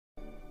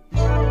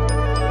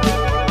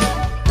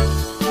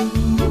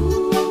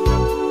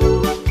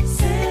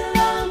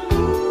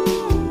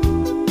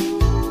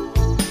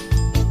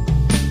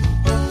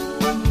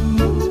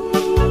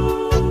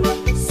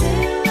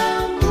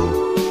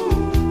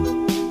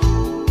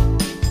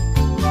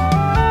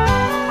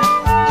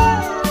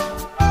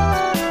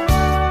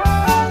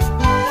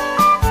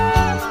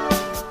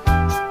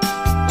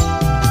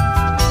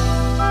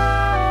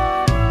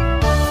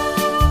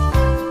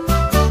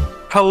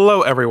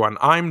Hello, everyone.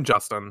 I'm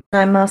Justin.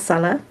 I'm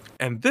Marcella.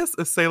 And this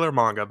is Sailor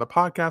Manga, the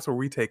podcast where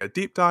we take a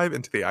deep dive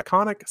into the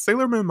iconic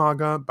Sailor Moon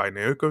manga by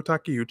Naoko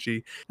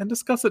Takeuchi and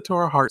discuss it to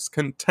our heart's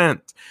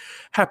content.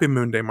 Happy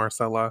Moon Day,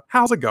 Marcella.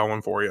 How's it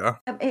going for you?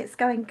 It's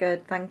going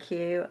good, thank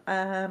you.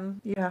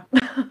 Yeah.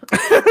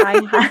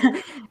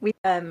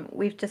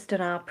 We've just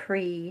done our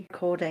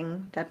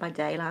pre-recording Dead by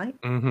Daylight.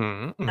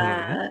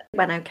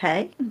 Went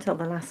okay until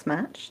the last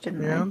match,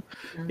 didn't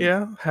they?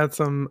 Yeah, had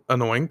some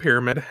annoying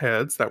pyramid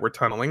heads that were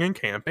tunneling and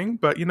camping,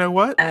 but you know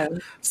what?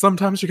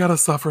 Sometimes you gotta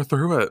suffer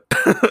through it.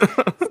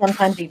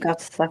 Sometimes you've got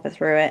to suffer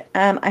through it.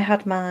 I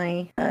had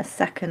my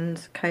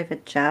second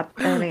COVID jab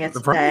earlier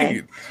today.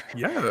 Right,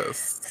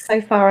 yes.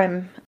 So far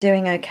I'm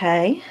doing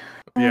okay.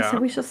 So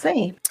we shall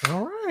see.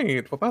 All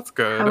right. Well, that's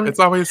good. It's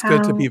always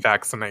good to be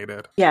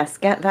vaccinated. Yes,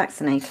 get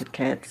vaccinated,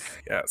 kids.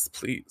 Yes,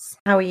 please.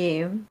 How are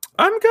you?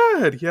 I'm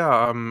good.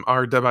 Yeah.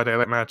 Our Dead by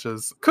Daylight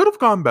matches could have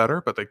gone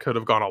better, but they could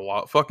have gone a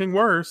lot fucking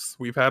worse.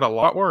 We've had a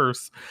lot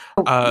worse.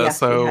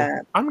 Yes, we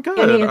have. I'm good.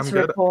 You needed to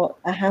report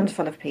a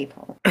handful of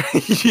people.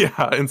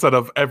 Yeah, instead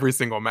of every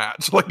single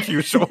match like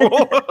usual.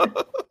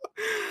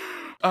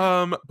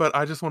 But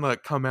I just want to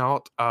come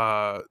out.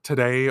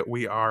 Today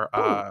we are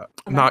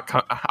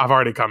I've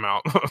already come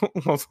out.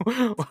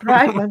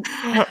 Pride Month.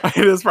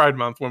 It is Pride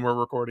Month when we're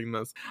recording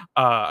this.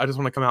 I just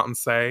want to come out and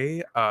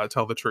say,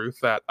 tell the truth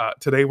that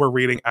today we're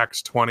reading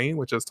Act 20,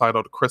 which is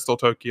titled Crystal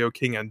Tokyo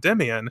King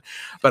Endymion.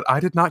 But I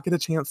did not get a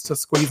chance to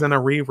squeeze in a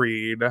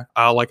reread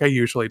like I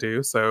usually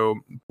do. So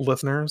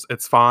listeners,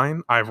 it's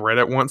fine. I've read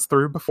it once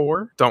through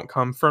before. Don't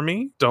come for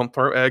me. Don't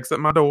throw eggs at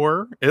my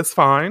door. It's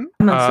fine.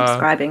 I'm not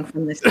subscribing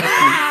from this.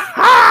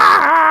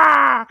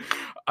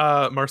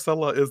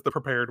 Marcella is the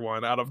prepared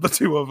one out of the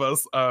two of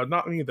us.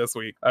 Not me this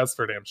week, that's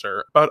for damn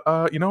sure. But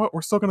you know what?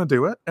 We're still gonna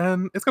do it,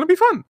 and it's gonna be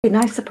fun. A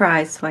nice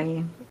surprise for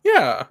you.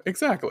 Yeah,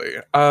 exactly.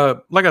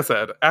 Like I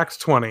said,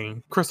 Act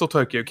 20, Crystal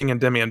Tokyo, King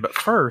Endymion. But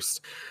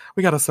first,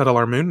 we got to settle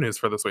our moon news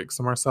for this week.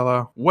 So,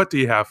 Marcella, what do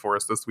you have for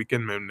us this week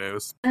in moon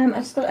news? I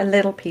just got a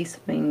little piece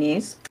of moon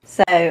news.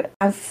 So,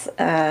 as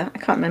I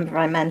can't remember if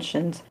I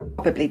mentioned,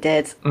 probably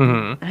did.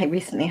 Mm-hmm. I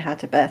recently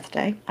had a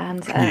birthday,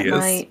 and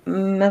my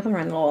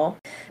mother-in-law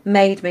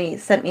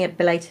sent me a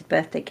belated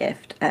birthday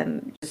gift.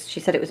 She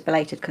said it was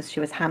belated because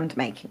she was hand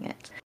making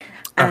it,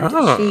 and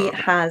she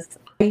has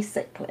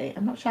basically,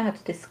 I'm not sure how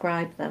to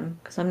describe them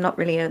because I'm not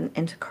really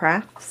into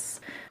crafts.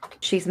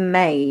 She's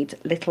made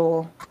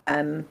little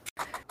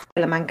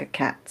manga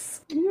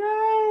cats.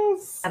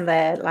 Yes. And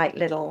they're like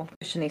little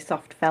cushiony,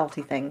 soft,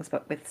 felty things,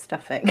 but with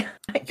stuffing.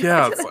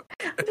 Yes.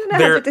 I don't know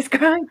how to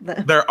describe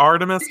them. They're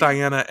Artemis,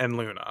 Diana, and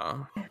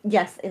Luna.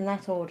 Yes, in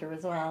that order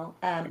as well.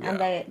 And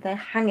they're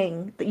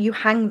hanging. You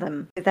hang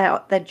them.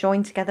 They're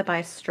joined together by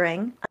a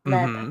string. And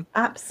they're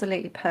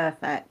absolutely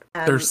perfect.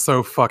 They're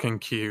so fucking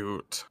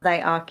cute.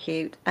 They are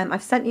cute.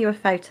 I've sent you a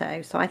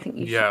photo, so I think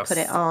you should put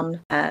it on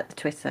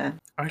Twitter.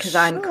 Because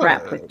I'm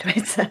crap with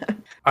Twitter.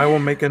 I will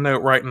make a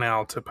note right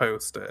now to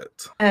post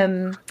it.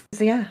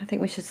 So yeah, I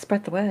think we should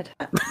spread the word.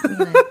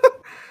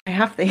 I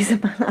have these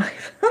in my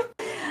life.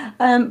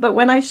 But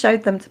when I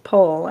showed them to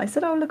Paul, I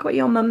said, "Oh, look what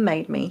your mum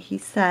made me." He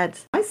said,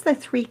 "Why is there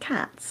 3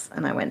 cats?"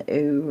 And I went,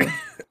 "Ooh."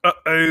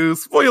 Uh-oh,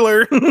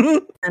 spoiler.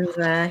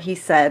 And he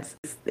said,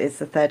 "Is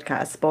the third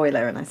cat a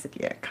spoiler?" And I said,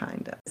 "Yeah,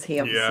 kind of." He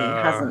obviously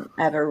hasn't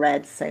ever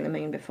read Sailor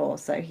Moon before,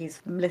 so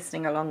he's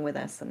listening along with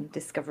us and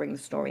discovering the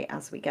story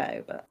as we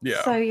go. But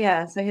so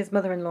his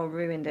mother-in-law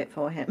ruined it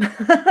for him.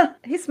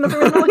 His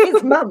mother-in-law,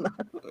 his mum.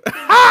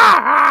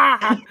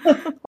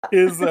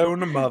 His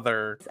own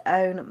mother. His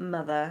own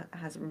mother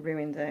has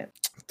ruined it.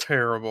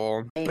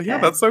 Terrible. But yeah,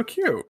 that's so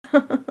cute.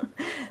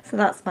 So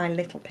that's my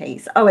little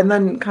piece. Oh, and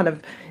then kind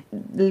of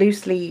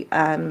loosely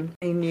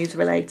news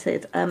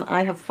related.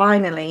 I have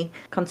finally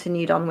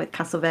continued on with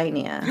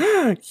Castlevania.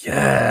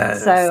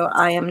 Yes. So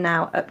I am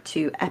now up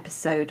to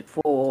episode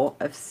 4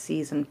 of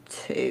season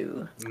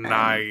 2.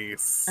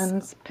 Nice.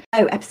 And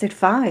episode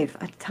 5.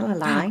 I tell a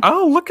lie.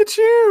 Oh, look at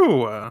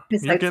you.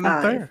 Episode You're getting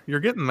 5. there. You're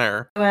getting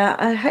there. Well,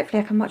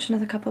 hopefully I can watch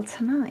another couple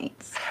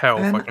tonight. Hell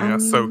fucking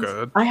that's so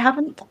good.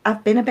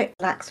 I've been a bit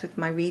lax with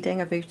my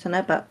reading of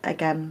Utena, but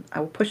again,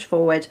 I will push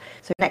forward.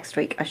 So next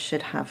week I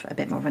should have a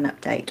bit more of an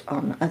update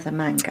on other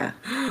manga.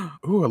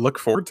 Ooh, I look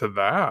forward to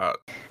that.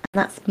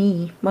 That's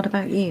me. What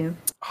about you?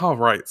 All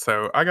right,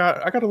 so I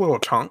got a little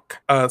chunk.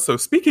 So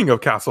speaking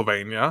of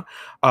Castlevania,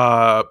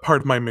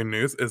 part of my moon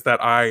news is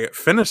that I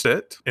finished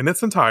it in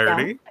its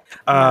entirety,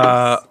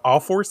 all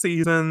 4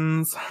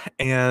 seasons,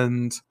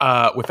 and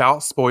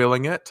without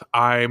spoiling it,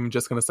 I'm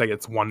just gonna say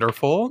it's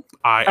wonderful.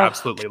 I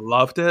absolutely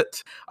loved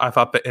it. I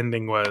thought the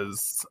ending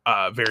was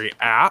very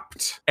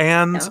apt,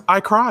 and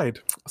I cried.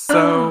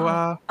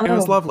 So it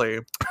was lovely.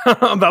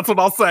 That's what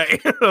I'll say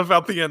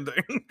about the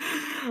ending.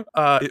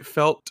 It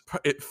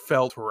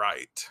felt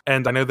right,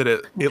 and I know that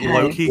it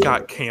low-key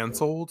got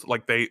canceled.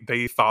 Like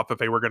they thought that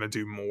they were going to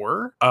do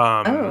more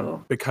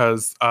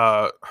because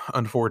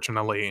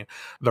unfortunately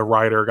the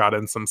writer got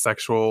in some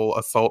sexual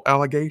assault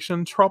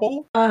allegation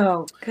trouble.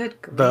 Oh,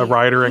 good grief. The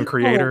writer and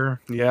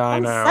creator. Yeah, I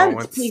know.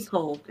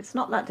 It's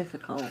not that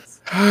difficult.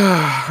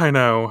 I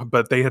know,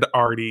 but he had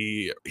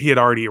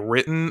already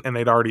written, and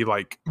they'd already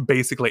like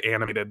basically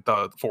animated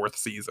the 4th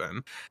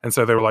season. And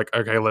so they were like,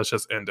 okay, let's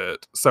just end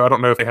it. So I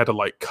don't know if they had to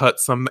like cut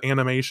some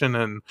animation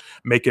and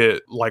make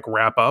it like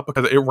wrap up,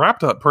 because it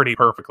wrapped up pretty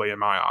perfectly in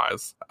my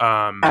eyes.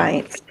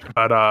 Right.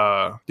 But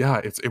yeah,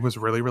 it was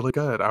really, really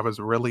good. I was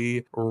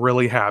really,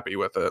 really happy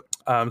with it.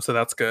 So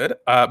that's good.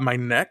 My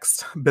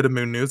next bit of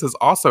Moon news is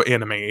also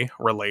anime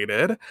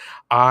related.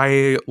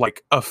 I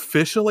like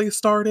officially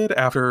started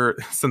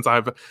since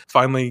I've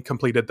finally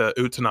completed the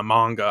Utena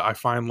manga. I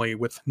finally,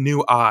 with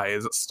new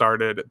eyes,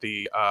 started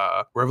the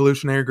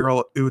Revolutionary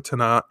Girl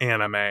Utena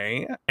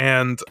anime,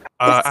 and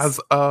as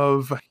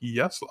of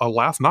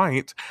last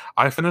night,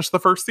 I finished the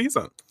 1st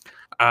season.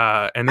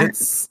 And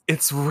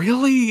it's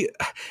really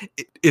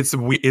it's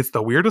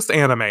the weirdest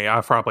anime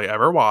I've probably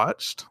ever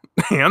watched,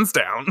 hands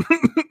down.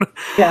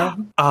 Yeah.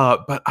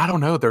 But I don't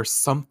know, there's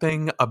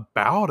something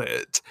about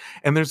it.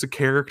 And there's a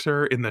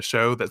character in the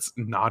show that's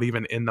not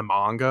even in the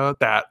manga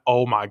that,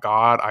 oh my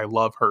god, I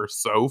love her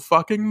so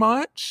fucking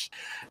much.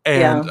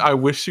 And I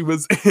wish she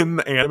was in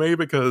the anime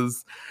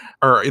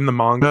or in the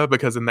manga,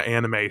 because in the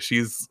anime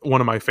she's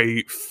one of my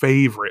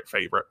favorite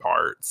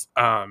parts.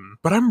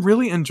 But I'm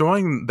really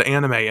enjoying the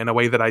anime in a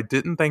way that I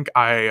didn't think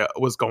I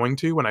was going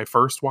to when I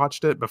first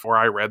watched it before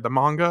I read the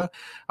manga.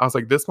 I was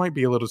like, this might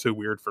be a little too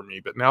weird for me,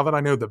 but now that I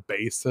know the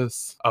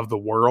basis of the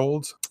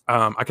world,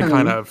 I can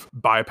kind of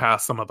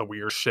bypass some of the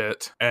weird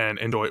shit and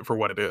enjoy it for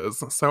what it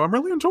is. So I'm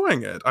really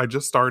enjoying it. I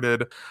just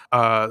started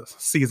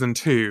season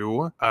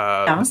 2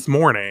 this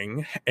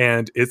morning,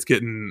 and it's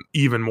getting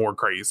even more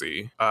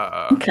crazy,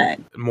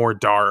 more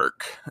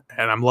dark,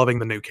 and I'm loving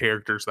the new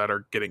characters that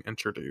are getting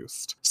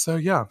introduced. So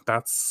yeah,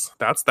 that's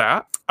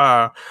that.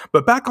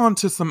 But back on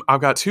to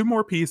I've got 2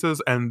 more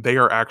pieces, and they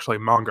are actually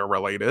manga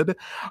related.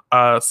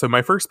 So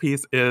my first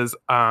piece is,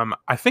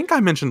 I think I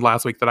mentioned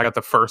last week that I got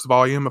the 1st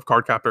volume of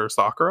Cardcaptor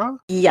Sakura.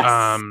 Yes.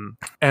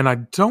 And I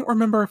don't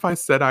remember if I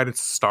said I'd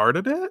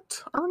started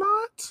it or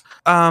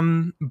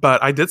not.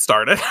 But I did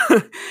start it.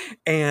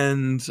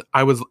 And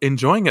I was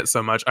enjoying it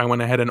so much, I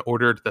went ahead and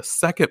ordered the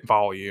 2nd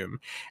volume.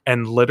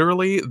 And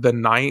literally the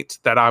night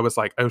that I was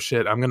like, oh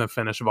shit, I'm gonna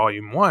finish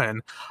volume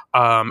 1,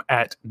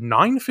 at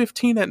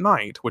 9:15 at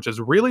night, which is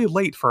really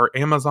late for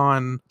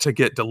Amazon to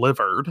get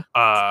delivered,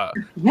 the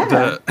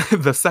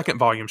 2nd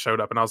volume showed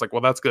up, and I was like,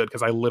 well, that's good,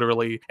 because I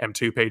literally am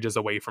 2 pages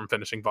away from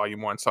finishing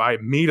volume 1. So I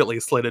immediately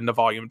slid into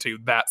volume 2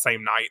 that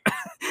same night.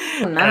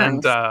 Oh,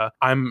 nice.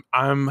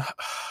 And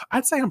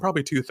I'd say I'm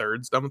probably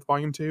 2/3 done with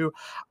volume 2.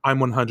 I'm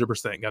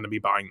 100% going to be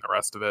buying the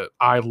rest of it.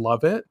 I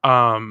love it.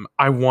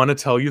 I want to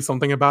tell you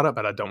something about it,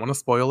 but I don't want to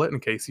spoil it in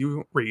case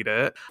you read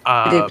it.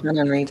 I do plan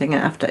on reading it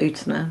after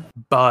Utena.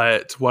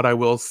 But what I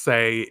will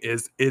say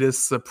is it is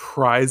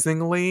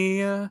surprisingly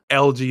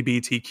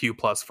LGBTQ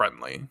plus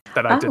friendly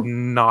that I did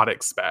not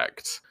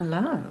expect.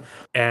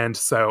 Love. And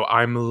so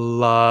I'm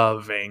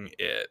loving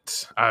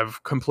it.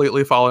 I've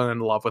completely fallen in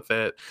love with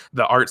it.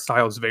 The art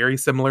style is very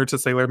similar to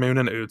Sailor Moon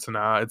and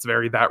Utena. It's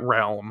very that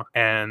realm.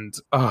 And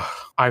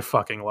I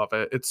fucking love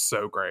it. It's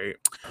so great.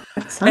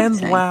 Exciting.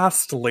 And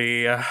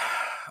lastly,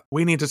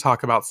 we need to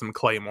talk about some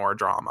Claymore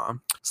drama.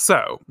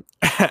 So,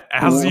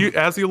 as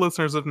you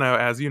listeners know,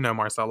 as you know,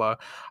 Marcella,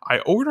 I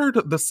ordered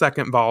the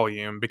 2nd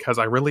volume because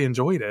I really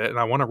enjoyed it and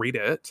I want to read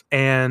it.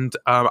 And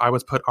I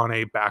was put on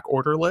a back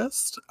order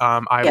list.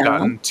 I've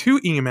gotten 2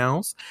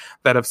 emails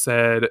that have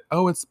said,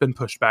 "Oh, it's been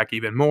pushed back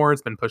even more.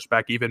 It's been pushed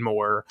back even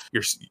more.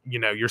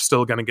 You're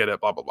still going to get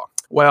it." Blah blah blah.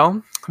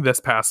 Well, this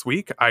past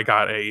week I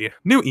got a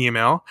new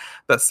email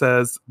that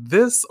says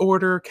this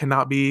order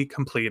cannot be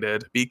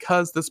completed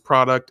because this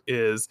product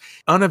is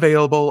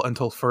unavailable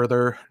until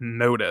further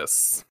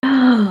notice.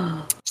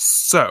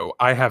 So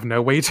I have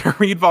no way to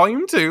read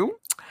volume 2.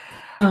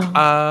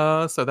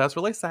 So that's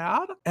really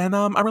sad, and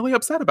I'm really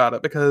upset about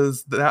it,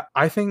 because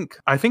I think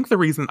the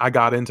reason I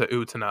got into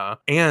Utena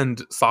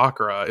and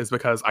Sakura is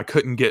because I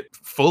couldn't get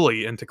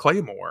fully into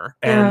Claymore,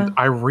 and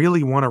I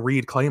really want to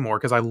read Claymore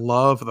because I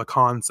love the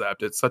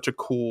concept. It's such a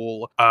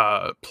cool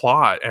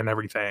plot and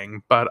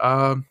everything, but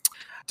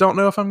don't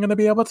know if I'm going to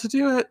be able to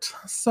do it.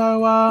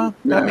 So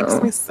that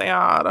makes me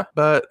sad,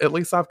 but at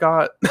least I've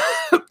got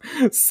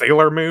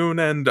Sailor Moon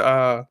and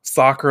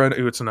Sakura and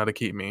Utena to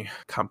keep me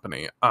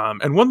company.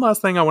 And one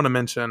last thing I want to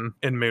mention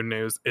in Moon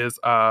News is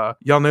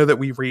y'all know that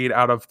we read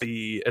out of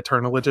the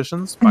Eternal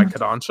editions by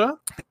Kodansha,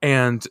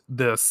 and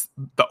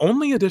the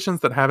only editions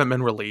that haven't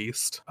been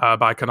released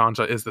by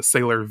Kodansha is the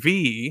Sailor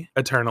V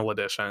Eternal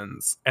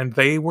editions, and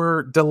they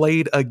were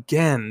delayed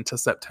again to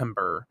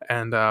September,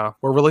 and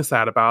we're really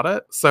sad about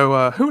it.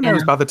 So who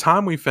knows, by the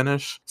time we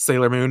finish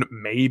Sailor Moon,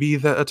 maybe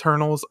the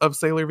Eternals of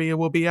Sailor V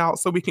will be out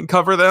so we can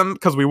cover them.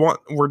 because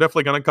we're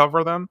definitely going to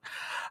cover them.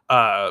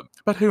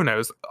 But who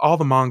knows? All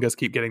the mangas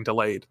keep getting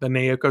delayed. The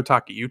Naoko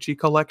Takeuchi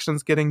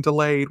collection's getting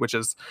delayed, which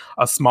is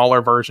a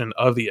smaller version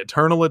of the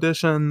Eternal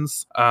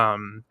editions.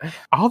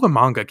 All the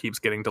manga keeps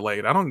getting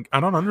delayed. I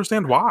don't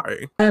understand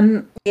why.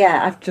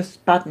 Yeah,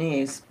 bad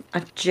news.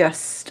 I've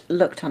just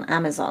looked on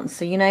Amazon.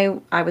 So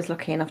I was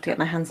lucky enough to get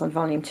my hands on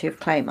volume 2 of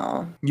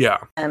Claymore. Yeah.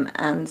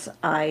 And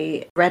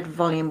I read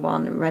volume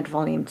 1, read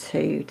volume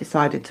 2,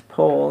 decided to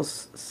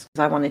pause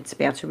because I wanted to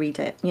be able to read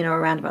it,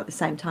 around about the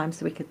same time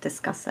so we could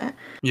discuss it.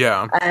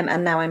 Yeah.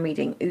 And now I'm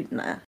reading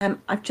Utena.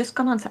 I've just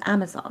gone onto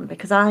Amazon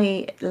because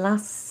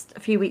a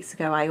few weeks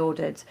ago I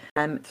ordered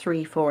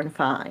 3, 4, and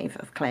 5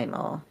 of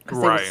Claymore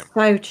because they were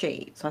so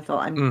cheap. So I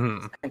thought I'm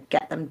going to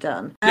get them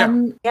done.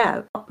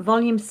 Yeah,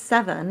 volume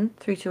 7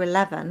 through to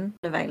 11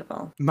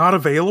 available. Not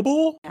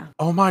available? Yeah.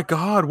 Oh my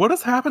god, what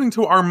is happening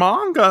to our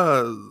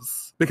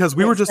mangas? Because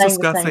we were just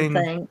discussing. The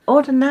same thing.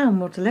 Order now and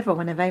we'll deliver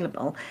when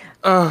available.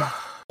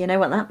 You know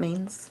what that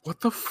means? What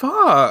the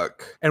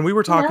fuck? And we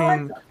were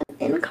talking. An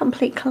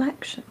incomplete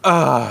collection.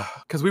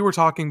 Because we were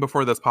talking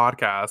before this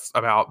podcast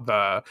about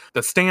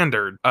the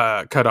standard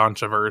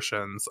Kodansha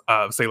versions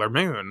of Sailor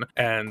Moon,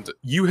 and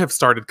you have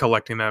started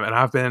collecting them, and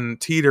I've been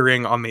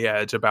teetering on the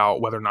edge about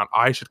whether or not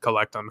I should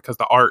collect them because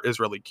the art is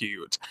really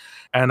cute.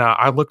 And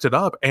I looked it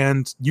up,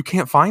 and you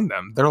can't find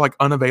them. They're like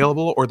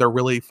unavailable, or they're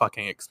really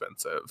fucking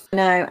expensive.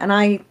 No, and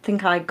I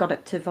think I got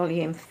up to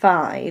volume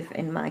 5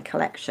 in my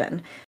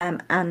collection,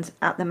 and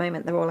at the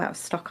moment they're all out of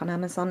stock on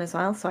Amazon as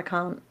well, so I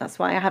can't. That's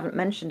why I haven't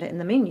mentioned it in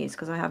the Moon News,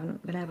 because I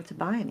haven't been able to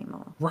buy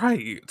anymore.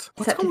 Right.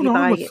 What's Except going if you on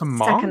buy with the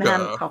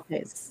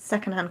manga?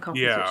 Secondhand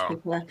copies, Yeah. which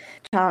people are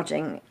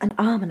charging an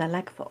arm and a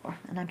leg for,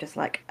 and I'm just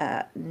like,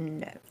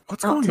 no.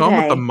 What's going on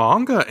with the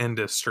manga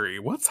industry?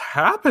 What's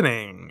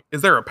happening?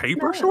 Is there a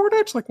paper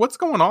shortage? Like, what's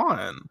going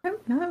on? I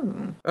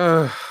don't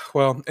know.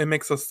 Well, it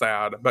makes us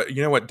sad. But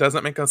you know what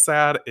doesn't make us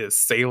sad is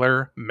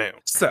Sailor Moon.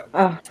 So,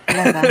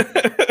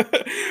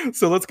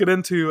 so let's get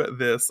into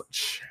this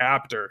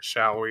chapter,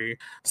 shall we?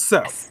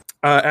 So,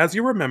 as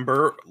you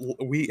remember,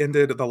 we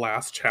ended the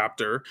last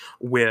chapter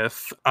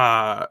with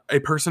a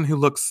person who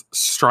looks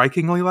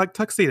strikingly like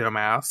Tuxedo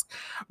Mask,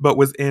 but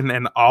was in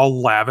an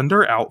all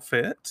lavender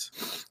outfit.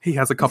 He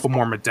has a couple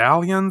more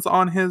medallions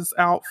on his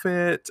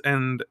outfit,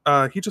 and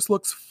he just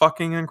looks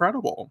fucking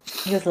incredible.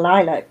 He was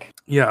lilac.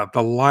 Yeah,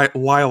 the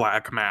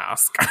lilac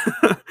mask.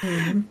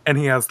 And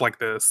he has like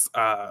this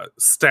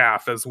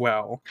staff as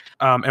well.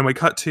 And we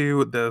cut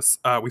to this,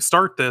 we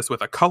start this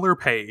with a color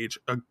page,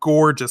 a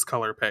gorgeous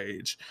color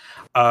page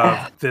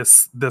of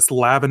this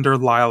lavender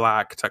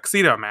lilac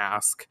Tuxedo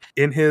Mask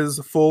in his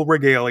full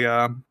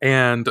regalia.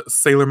 And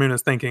Sailor Moon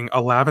is thinking,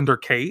 a lavender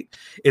cape?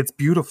 It's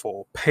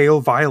beautiful,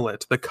 pale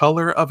violet, the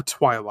color of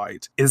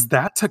twilight. Is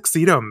that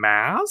Tuxedo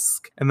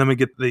Mask? And then we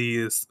get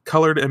these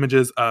colored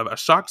images of a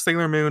shocked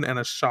Sailor Moon and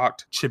a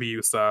shocked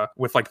Chibiusa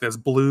with like this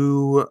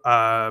blue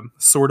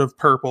sort of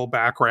purple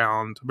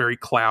background, very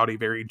cloudy,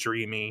 very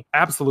dreamy,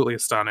 absolutely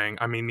stunning.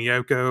 I mean,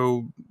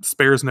 Naoko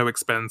spares no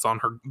expense on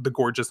the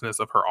gorgeousness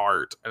of her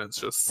art, and it's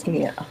just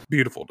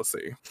beautiful to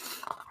see.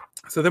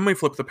 So then we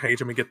flip the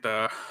page and we get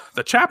the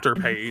chapter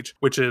page,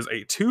 which is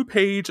a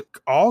 2-page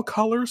all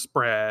color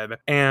spread,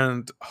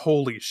 and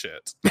holy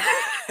shit.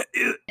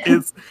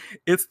 It's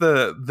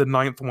the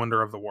ninth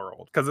wonder of the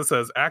world, because it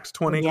says Act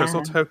 20,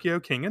 Crystal Tokyo,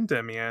 King and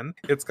Demian.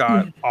 It's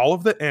got all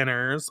of the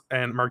inners,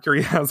 and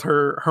Mercury has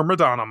her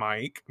Madonna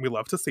mic. We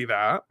love to see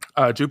that.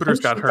 Jupiter's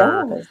got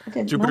her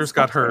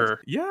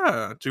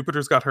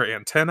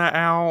antenna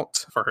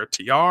out for her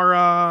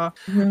tiara.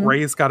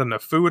 Ray's got a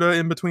Nafuda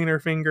in between her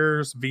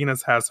fingers.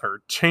 Venus has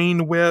her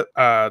chain whip.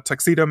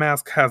 Tuxedo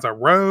Mask has a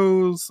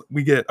rose.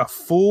 We get a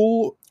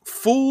full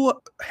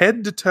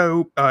head to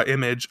toe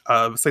image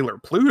of Sailor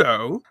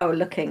Pluto.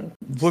 Looking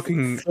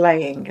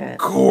slaying it,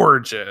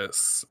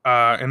 gorgeous.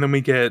 And then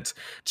we get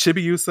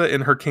Chibiusa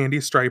in her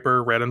candy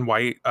striper red and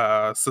white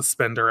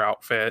suspender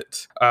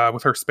outfit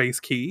with her space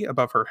key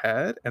above her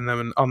head. And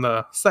then on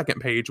the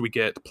second page we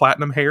get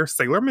platinum hair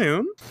Sailor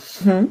Moon,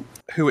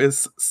 who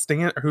is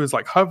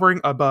like hovering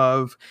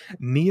above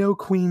Neo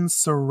Queen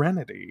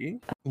Serenity.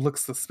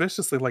 Looks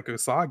suspiciously like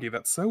Usagi.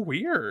 That's so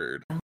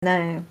weird.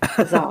 No,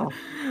 bizarre.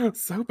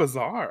 So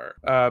bizarre.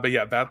 But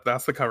yeah,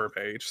 that's the cover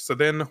page. So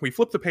then we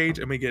flip the page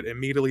and we get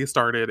immediately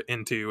started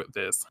into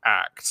this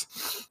act.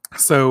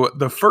 So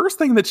the first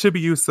thing that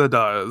Chibiusa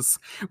does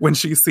when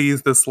she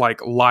sees this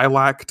like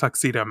lilac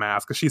Tuxedo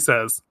Mask, she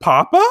says,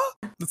 "Papa?"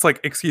 It's like,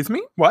 excuse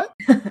me, what?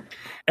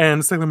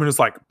 And Sailor Moon is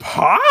like,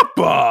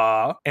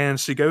 "Papa!" And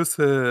she goes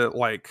to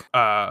like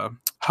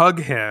hug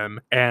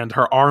him, and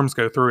her arms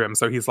go through him,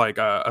 so he's like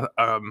a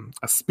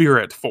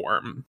spirit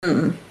form.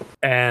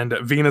 And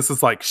Venus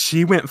is like,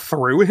 she went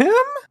through him?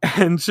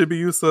 And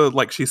Chibiusa,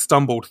 like, she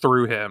stumbled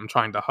through him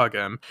trying to hug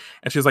him,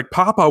 and she's like,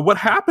 "Papa, what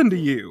happened to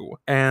you?"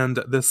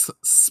 And this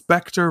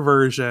specter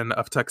version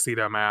of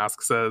Tuxedo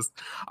Mask says,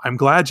 "I'm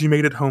glad you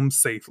made it home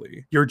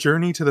safely. Your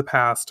journey to the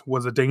past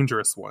was a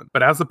dangerous one,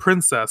 but as a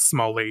princess,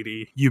 small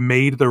lady, you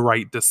made the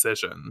right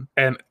decision."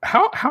 And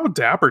how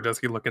dapper does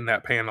he look in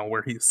that panel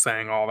where he's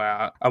saying all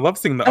that? I love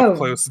seeing the up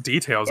close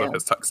details of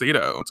his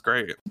tuxedo. It's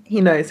great.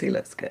 He knows he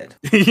looks good.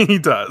 He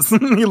does.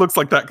 He looks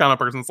like that kind of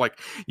person. It's like,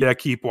 yeah,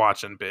 keep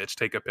watching, bitch.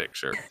 Take a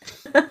picture.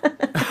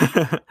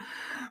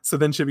 So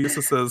then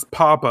Chibiusa says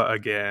Papa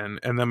again,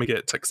 and then we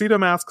get Tuxedo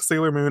Mask,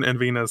 Sailor Moon, and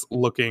Venus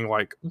looking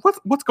like,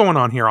 what's going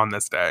on here on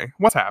this day?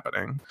 What's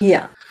happening?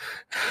 Yeah.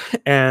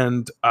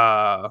 And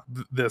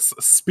this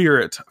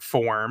spirit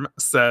form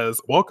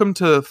says, welcome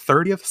to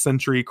 30th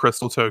century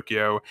Crystal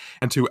Tokyo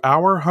and to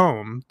our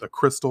home, the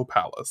Crystal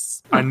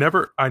Palace. I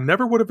never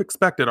would have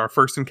expected our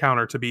first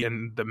encounter to be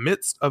in the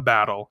midst of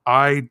battle.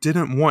 I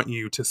didn't want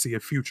you to see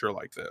a future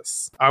like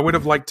this. I would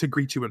have liked to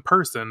greet you in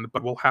person,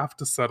 but we'll have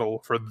to settle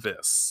for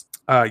this.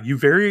 You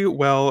very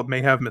well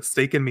may have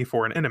mistaken me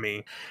for an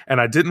enemy, and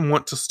I didn't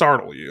want to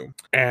startle you.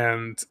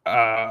 And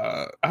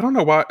I don't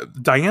know why.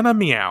 Diana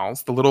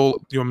meows. You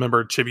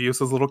remember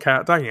Chibiusa's little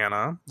cat,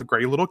 Diana, the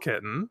gray little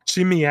kitten.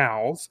 She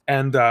meows,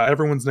 and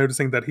everyone's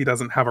noticing that he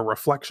doesn't have a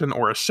reflection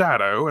or a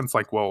shadow. And it's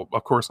like, well,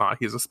 of course not.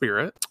 He's a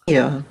spirit.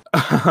 Yeah.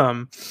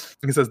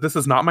 He says, this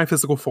is not my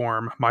physical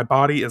form. My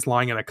body is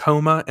lying in a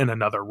coma in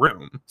another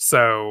room.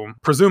 So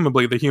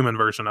presumably the human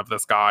version of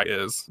this guy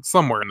is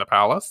somewhere in the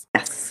palace.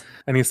 Yes.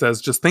 And he says,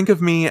 just think of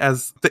me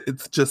as,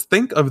 just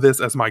think of this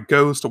as my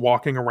ghost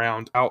walking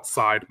around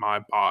outside my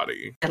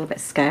body. A little bit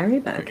scary,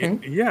 but okay.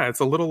 Yeah, it's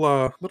a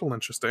little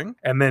interesting.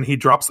 And then he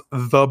drops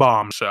the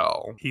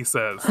bombshell. He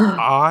says,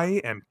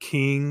 I am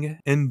King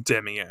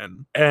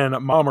Endymion. And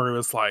Mamoru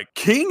is like,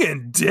 King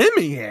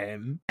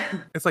Endymion?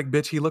 It's like,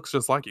 bitch, he looks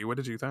just like you. What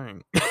did you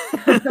think?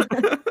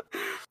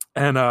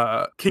 And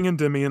King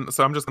Endymion,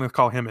 so I'm just going to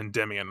call him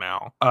Endymion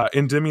now.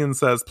 Endymion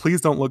says, please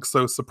don't look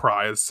so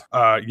surprised.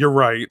 You're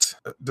right.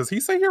 Does he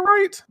say you're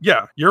right?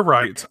 Yeah, you're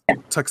right.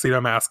 Tuxedo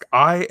Mask,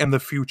 I am the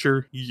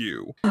future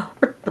you.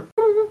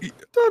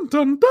 Dun,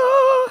 dun, dun.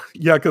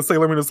 Yeah, because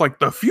Sailor Moon is like,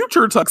 the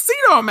future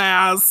Tuxedo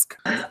Mask!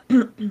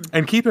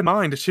 And keep in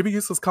mind,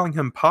 Chibiusa's calling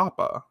him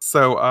Papa.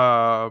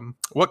 So,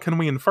 what can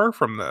we infer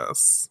from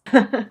this?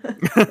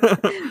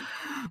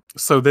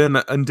 So then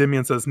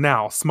Endymion says,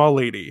 now, small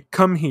lady,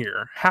 come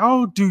here.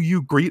 How do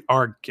you greet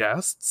our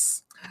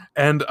guests?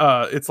 And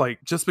it's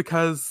like, just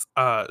because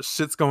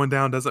shit's going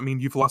down doesn't mean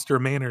you've lost your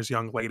manners,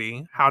 young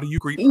lady. How do you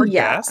greet our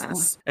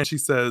guests? And she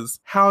says,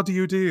 how do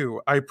you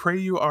do? I pray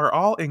you are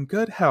all in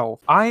good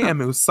health. I am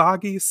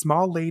Usagi,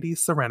 small lady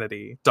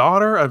Serenity,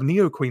 daughter of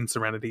Neo Queen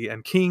Serenity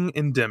and King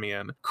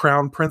Endymion,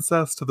 crown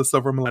princess to the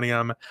Silver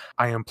Millennium.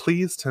 I am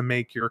pleased to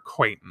make your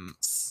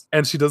acquaintance.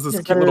 And she does this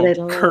cute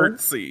little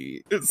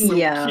curtsy. It's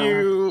so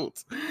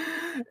cute.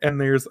 And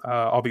there's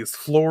all these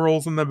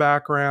florals in the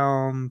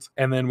background.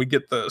 And then we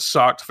get the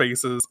shocked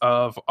faces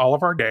of all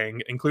of our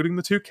gang, including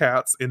the two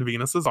cats in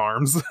Venus's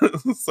arms.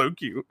 So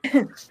cute.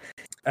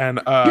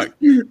 And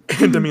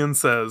Endymion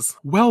says,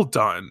 well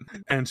done.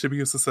 And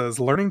Chibiusa says,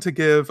 learning to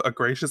give a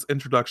gracious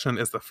introduction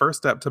is the first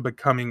step to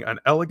becoming an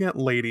elegant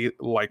lady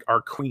like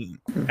our queen.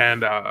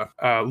 And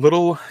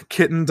little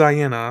kitten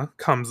Diana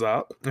comes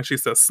up and she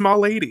says, small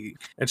lady.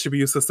 And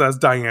Chibiusa says,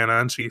 Diana,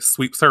 and she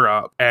sweeps her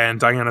up.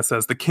 And Diana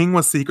says, the king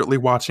was secretly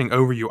watching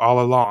over you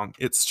all along.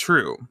 It's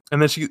true.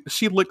 And then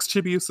she licks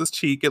Chibiusa's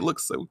cheek. It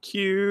looks so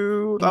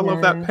cute. I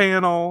love that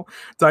panel.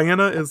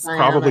 Diana is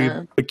probably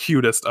the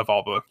cutest of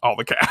all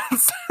the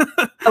cats.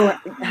 Oh,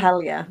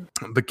 hell yeah.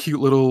 The cute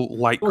little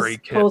light gray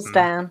kitten.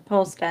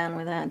 Pulls down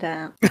without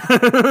doubt.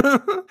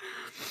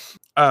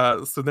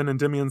 So then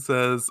Endymion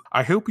says,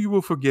 I hope you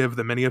will forgive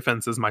the many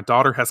offenses my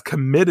daughter has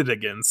committed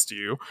against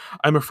you.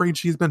 I'm afraid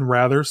she's been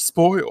rather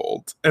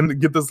spoiled.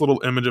 And get this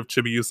little image of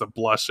Chibiusa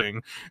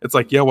blushing. It's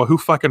like, yeah, well, who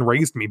fucking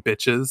raised me,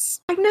 bitches?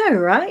 I know,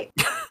 right?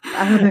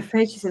 I'm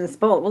afraid she's in the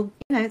sport. Well,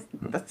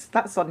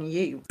 that's on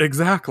you.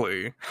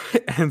 Exactly.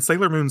 And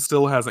Sailor Moon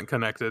still hasn't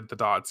connected the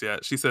dots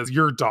yet. She says,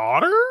 your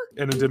daughter?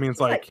 And Endymion's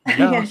like,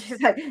 yeah. Yeah,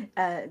 she's like,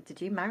 did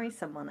you marry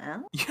someone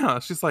else? Yeah,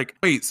 she's like,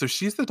 wait, so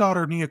she's the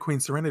daughter of Neo Queen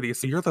Serenity,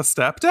 so you're the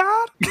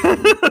stepdad?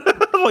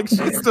 Like,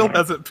 she still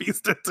hasn't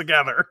pieced it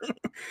together.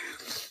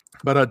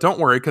 But don't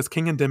worry, because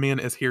King Endymion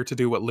is here to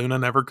do what Luna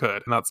never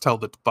could, and that's tell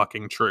the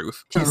fucking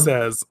truth. He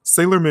says,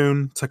 Sailor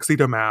Moon,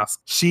 Tuxedo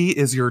Mask, she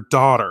is your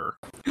daughter.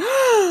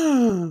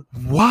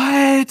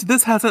 What?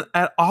 This hasn't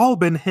at all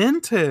been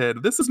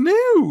hinted. This is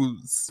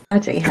news.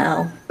 Bloody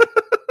hell.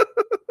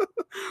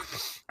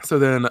 So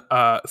then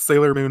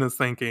Sailor Moon is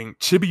thinking,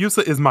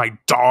 Chibiusa is my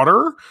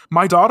daughter?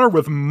 My daughter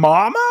with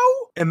Mamo?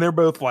 And they're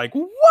both like,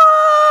 what?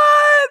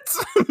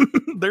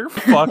 They're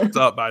fucked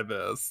up by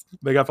this.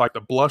 They got like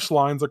the blush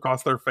lines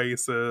across their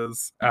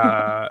faces.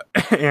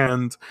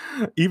 And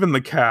even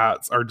the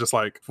cats are just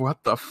like,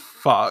 what the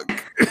fuck?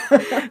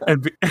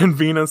 and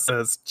Venus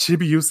says,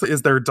 Chibiusa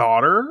is their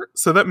daughter?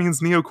 So that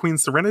means Neo Queen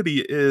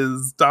Serenity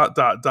is ...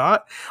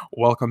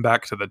 Welcome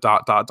back to the ...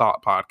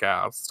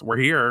 podcast. We're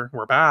here.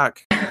 We're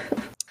back.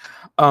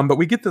 But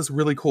we get this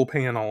really cool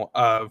panel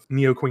of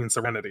Neo Queen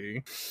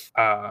Serenity.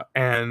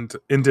 And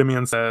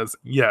Endymion says,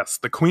 yes,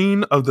 the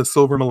Queen of the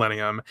Silver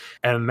Millennium.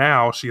 And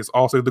now she is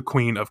also the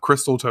Queen of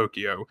Crystal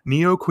Tokyo.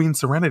 Neo Queen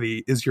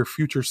Serenity is your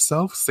future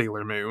self,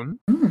 Sailor Moon.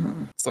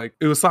 It's like,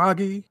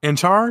 Usagi in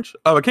charge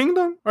of a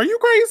kingdom? Are you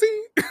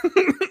crazy?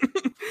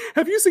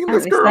 Have you seen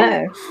this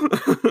girl?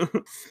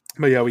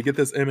 But yeah, we get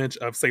this image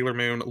of Sailor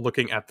Moon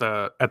looking at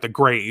the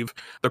grave,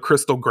 the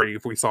crystal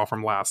grave we saw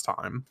from last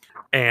time.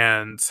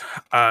 And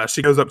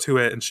she goes up to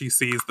it and she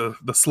sees the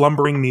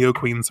slumbering Neo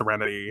Queen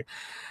Serenity.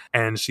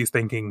 And she's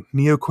thinking,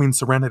 Neo Queen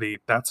Serenity,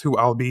 that's who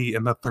I'll be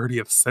in the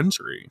 30th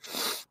century.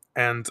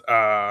 And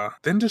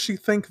then does she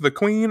think the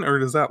queen, or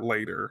is that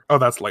later? Oh,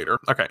 that's later.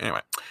 Okay,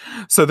 anyway.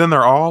 So then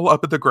they're all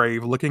up at the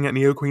grave looking at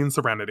Neo Queen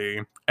Serenity,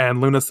 and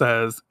Luna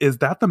says, is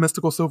that the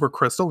mystical silver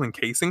crystal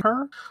encasing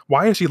her?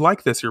 Why is she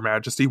like this, Your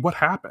Majesty? What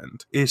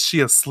happened? Is she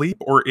asleep,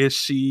 or is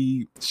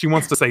she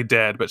wants to say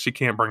dead, but she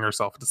can't bring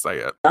herself to say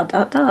it. ...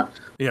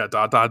 Yeah, ...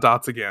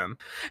 dots again.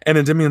 And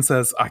Endymion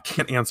says, I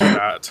can't answer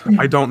that.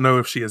 I don't know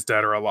if she is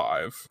dead or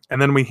alive.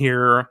 And then we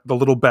hear the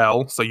little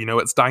bell, so you know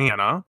it's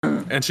Diana.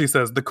 And she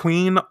says, the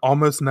queen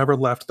almost never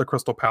left the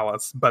Crystal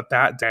Palace, but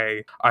that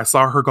day I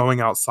saw her going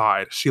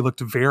outside. She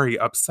looked very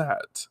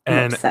upset.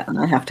 And upset when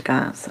I have to go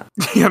outside.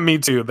 Yeah, me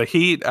too. The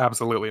heat,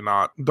 absolutely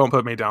not. Don't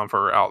put me down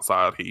for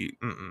outside heat.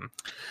 Mm-mm.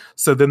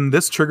 So then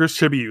this triggers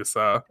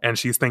Chibiusa, and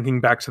she's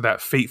thinking back to that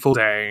fateful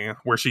day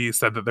where she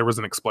said that there was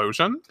an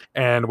explosion.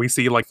 And we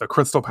see like the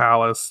Crystal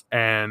Palace,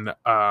 and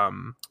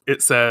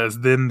it says,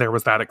 then there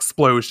was that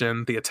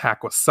explosion. The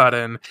attack was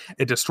sudden.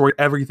 It destroyed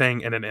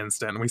everything in an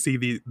instant. We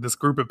see this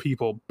group of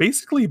people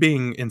basically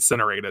being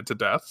incinerated to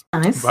death.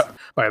 Nice.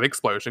 By the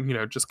explosion,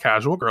 just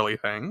casual girly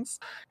things.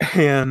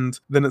 And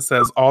then it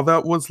says, all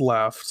that was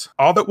left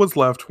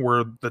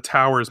were the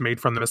towers made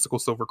from the mystical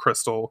silver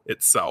crystal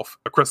itself,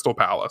 a Crystal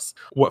Palace.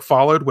 What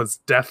followed was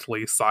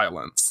deathly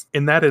silence.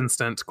 In that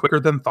instant, quicker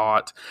than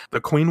thought,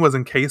 the queen was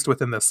encased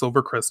within the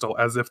silver crystal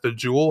as if the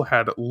jewel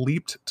had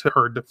leaped to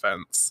her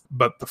defense.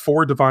 But the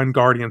 4 divine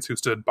guardians who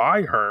stood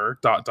by her, ...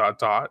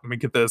 And we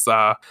get this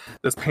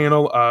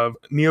panel of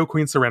Neo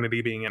Queen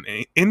Serenity being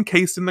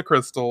encased in the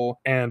crystal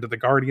and the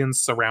guardians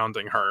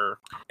surrounding her.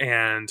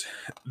 And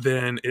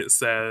then it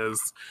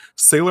says,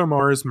 Sailor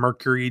Mars,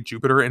 Mercury,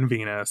 Jupiter, and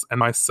Venus, and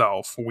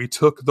myself, we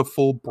took the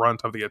full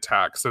brunt of the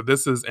attack. So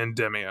this is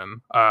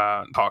Endymion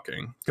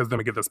talking, because then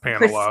we get this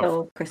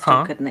panel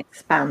Crystal couldn't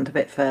expand a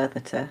bit further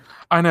to...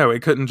 I know,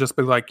 it couldn't just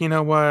be like, you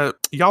know what,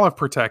 y'all have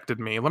protected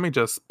me. Let me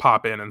just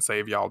pop in and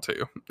save y'all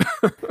too.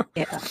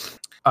 Yeah.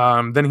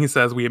 Then he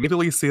says, we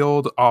immediately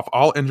sealed off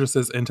all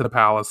entrances into the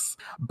palace,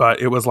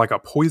 but it was like a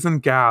poison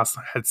gas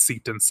had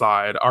seeped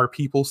inside. Our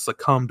people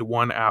succumbed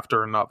one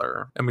after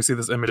another. And we see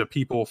this image of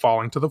people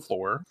falling to the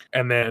floor.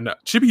 And then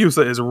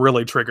Chibiusa is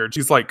really triggered.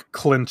 She's like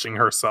clenching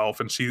herself,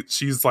 and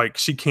she's like,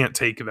 she can't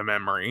take the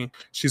memory.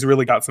 She's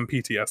really got some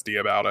PTSD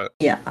about it.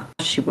 Yeah,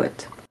 she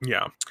would.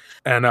 Yeah.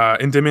 And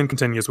Endymion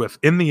continues with,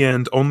 in the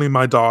end, only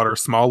my daughter,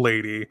 Small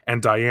Lady,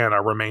 and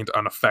Diana remained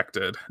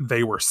unaffected.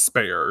 They were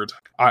spared.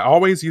 I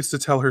always used to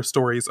tell her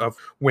stories of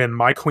when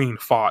my queen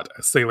fought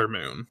Sailor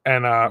Moon.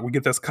 And we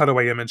get this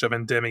cutaway image of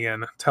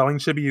Endymion telling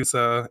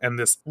Chibiusa, and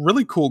this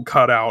really cool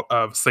cutout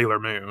of Sailor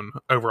Moon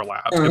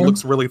overlapped. It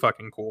looks really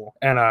fucking cool.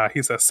 And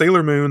he says,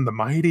 Sailor Moon, the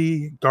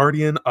mighty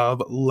guardian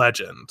of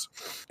legend.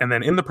 And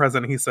then in the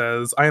present, he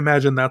says, I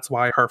imagine that's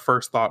why her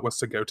first thought was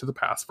to go to the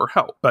past for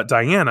help. But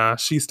Diana,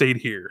 she stayed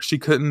here. She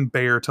couldn't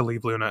bear to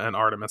leave Luna and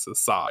Artemis's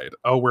side.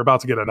 Oh, we're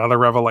about to get another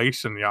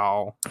revelation,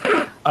 y'all.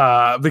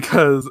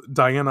 Because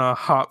Diana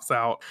hops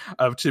out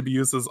of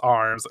Chibiusa's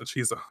arms, and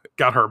she's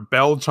got her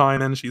bell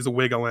chiming, she's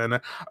wiggling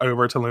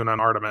over to Luna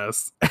and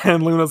Artemis.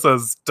 And Luna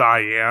says,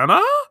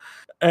 Diana?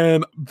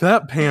 And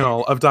that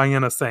panel of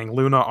Diana saying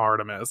Luna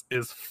Artemis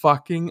is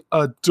fucking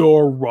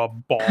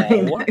adorable.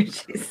 I know,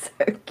 she's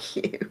so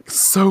cute.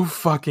 So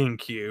fucking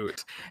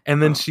cute. And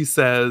then she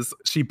says,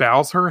 she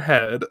bows her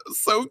head,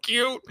 so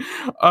cute,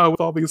 with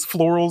all these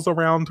florals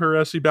around her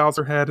as she bows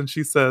her head, and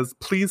she says,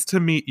 pleased to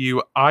meet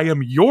you, I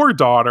am your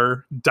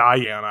daughter,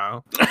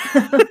 Diana.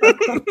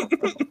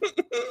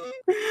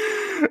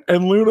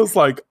 And Luna's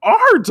like,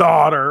 our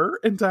daughter?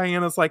 And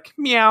Diana's like,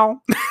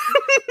 meow.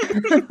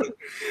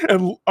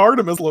 And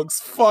Artemis looks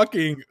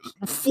fucking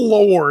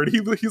floored.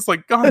 He's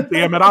like, God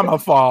damn it, I'm a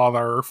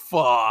father.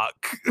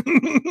 Fuck.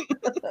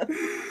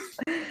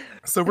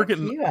 So we're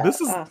getting this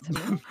is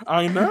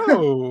I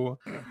know.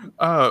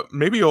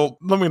 Maybe you'll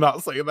let me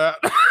not say that.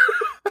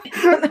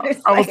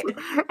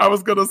 I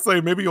was gonna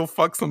say maybe you'll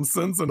fuck some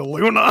sense into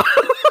Luna.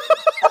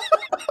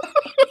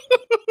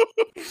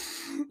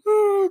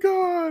 Oh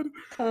God.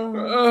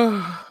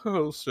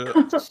 Oh shit.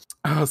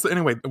 So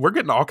anyway, we're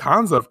getting all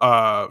kinds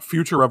of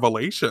future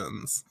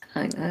revelations.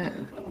 I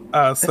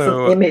know.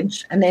 So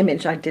an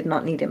image I did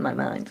not need in my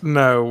mind.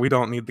 No, we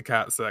don't need the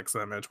cat sex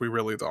image. We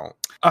really don't.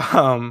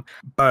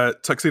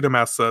 But Tuxedo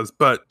Mask says,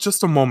 but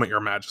just a moment,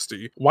 Your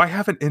Majesty. Why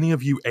haven't any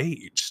of you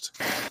aged?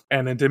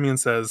 And Endymion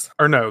says,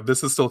 or no,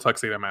 this is still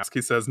Tuxedo Mask.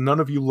 He says, none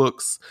of you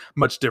looks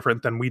much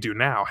different than we do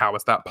now. How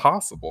is that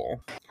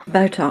possible?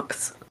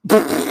 Botox.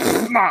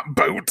 Not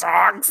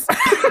Botox.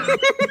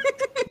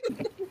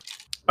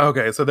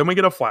 Okay, so then we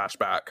get a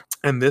flashback.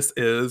 And this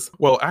is,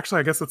 well, actually,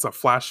 I guess it's a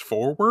flash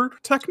forward,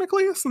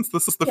 technically, since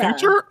this is the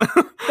future.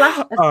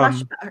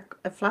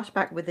 A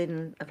flashback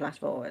within a flash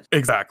forward.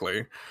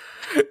 Exactly.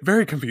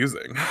 Very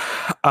confusing.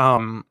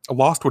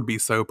 Lost would be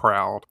so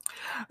proud.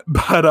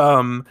 But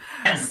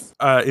Yes.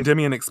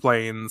 Endymion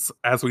explains,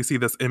 as we see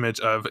this image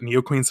of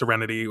Neo Queen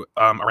Serenity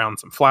around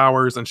some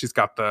flowers, and she's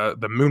got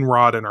the moon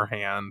rod in her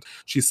hand.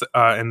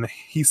 And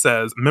he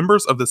says,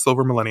 members of the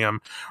Silver Millennium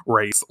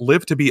race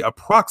live to be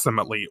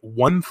approximately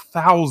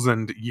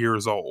 1,000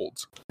 years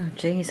old. Oh,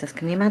 Jesus,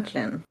 can you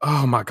imagine?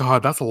 Oh my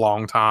God, that's a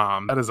long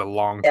time. That is a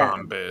long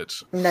time,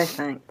 bitch. No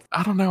thanks.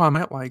 I don't know, I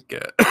might like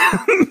it.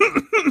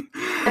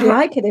 I'd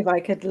like it if I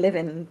could live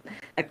in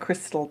a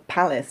crystal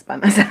palace by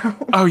myself.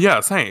 Oh yeah,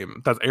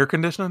 same. That's air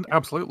conditioned?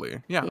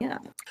 Absolutely. Yeah.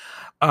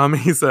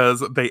 He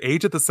says they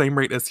age at the same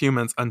rate as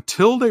humans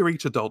until they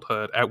reach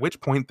adulthood, at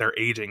which point their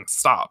aging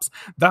stops.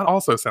 That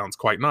also sounds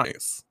quite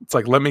nice. It's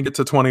like, let me get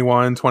to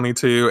 21,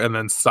 22, and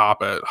then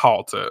stop it,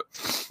 halt it.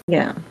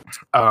 Yeah.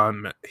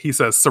 He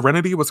says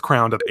Serenity was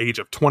crowned at the age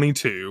of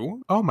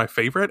 22. Oh, my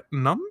favorite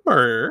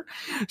number.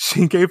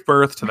 She gave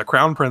birth to the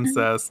crown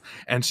princess,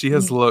 and she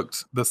has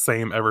looked the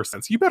same ever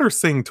since. You better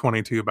sing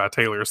 22 by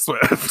Taylor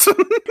Swift.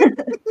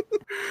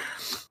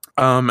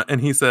 And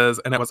he says,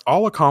 and it was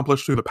all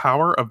accomplished through the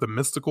power of the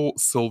mystical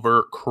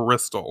silver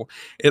crystal.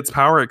 Its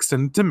power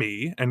extended to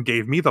me and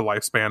gave me the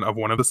lifespan of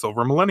one of the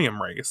Silver Millennium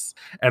race.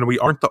 And we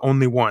aren't the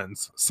only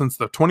ones. Since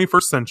the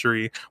 21st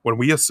century, when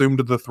we assumed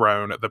the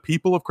throne, the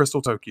people of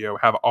Crystal Tokyo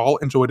have all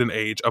enjoyed an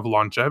age of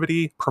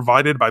longevity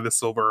provided by the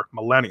Silver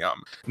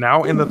Millennium.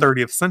 Now in the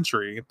 30th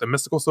century, the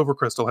mystical silver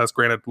crystal has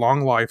granted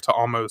long life to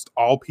almost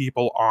all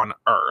people on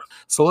Earth.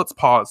 So let's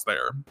pause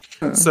there.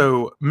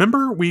 So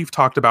remember we've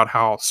talked about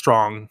how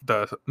strong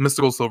the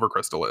mystical silver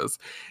crystal is.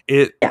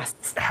 It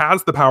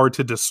has the power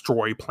to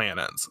destroy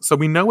planets. So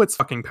we know it's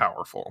fucking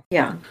powerful.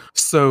 Yeah.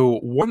 So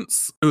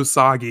once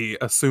Usagi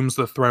assumes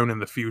the throne in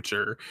the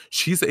future,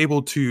 she's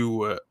able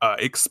to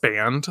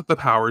expand the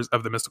powers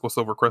of the mystical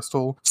silver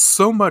crystal,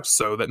 so much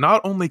so that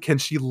not only can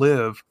she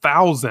live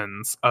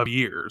thousands of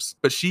years,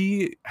 but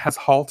she has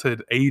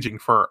halted aging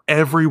for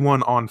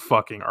everyone on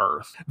fucking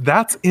Earth.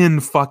 That's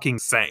fucking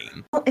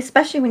insane. Well,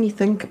 especially when you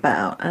think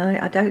about,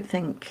 I don't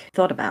think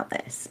thought about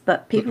this,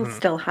 but people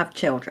still have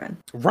children.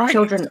 Right.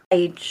 Children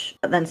age,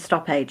 but then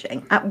stop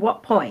aging. At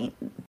what point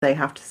they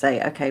have to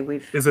say, okay,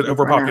 is it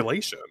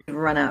overpopulation? We've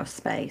run out of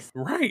space.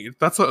 Right.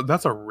 That's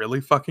a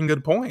really fucking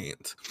good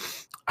point.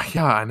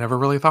 Yeah, I never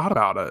really thought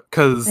about it,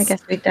 because I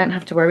guess we don't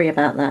have to worry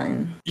about that.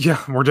 Yeah,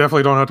 we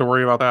definitely don't have to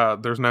worry about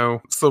that. There's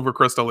no silver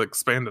crystal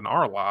expanding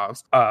our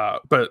lives.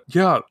 But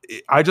yeah,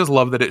 I just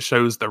love that it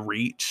shows the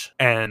reach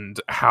and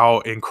how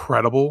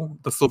incredible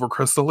the silver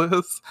crystal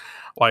is.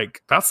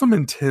 Like, that's some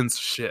intense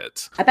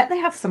shit. I bet they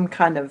have some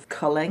kind of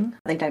culling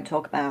they don't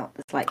talk about.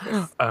 It's like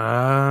this.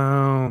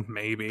 Oh,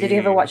 maybe. Did you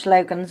ever watch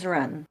Logan's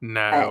Run?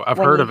 No, I've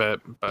heard of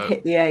it. But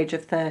hit the age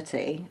of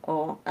 30,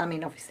 or I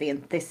mean, obviously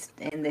in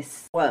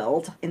this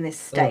world, in this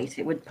state,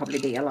 it would probably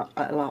be a lot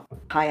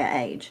higher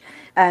age.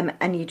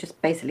 And you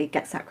just basically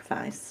get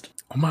sacrificed.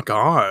 Oh my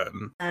God.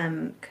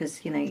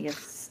 Because you're no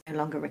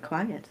longer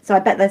required. So I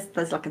bet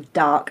there's like a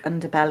dark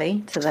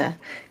underbelly to the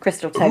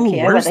Crystal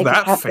Tokyo. Ooh, where's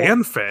that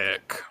fanfic?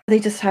 They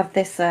just have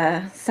this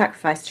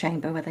sacrifice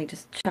chamber where they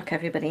just chuck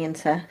everybody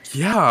into a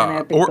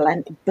big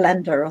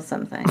blender or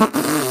something.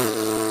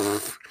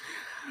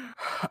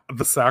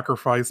 The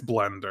sacrifice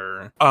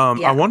blender.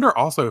 I wonder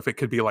also if it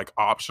could be like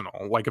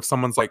optional. Like if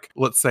someone's like,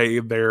 let's say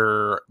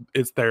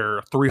it's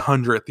their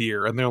 300th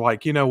year and they're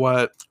like, you know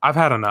what? I've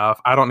had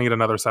enough. I don't need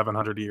another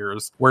 700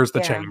 years. Where's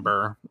the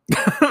chamber?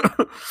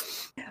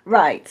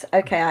 Right.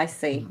 Okay, I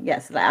see.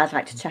 Yes, I'd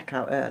like to check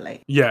out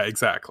early. Yeah,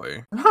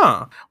 exactly.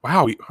 Huh.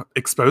 Wow.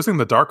 Exposing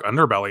the dark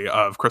underbelly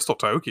of Crystal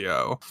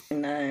Tokyo.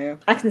 No.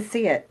 I can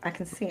see it. I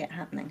can see it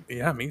happening.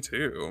 Yeah, me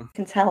too. I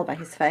can tell by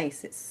his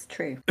face. It's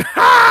true.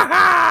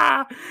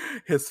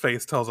 His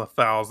face tells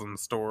 1,000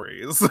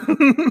 stories.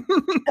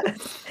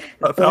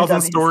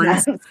 1,000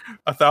 stories.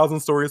 1,000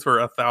 stories for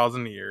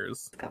 1,000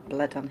 years. He's got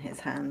blood on his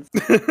hands.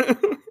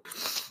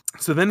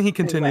 So then he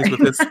continues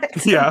with his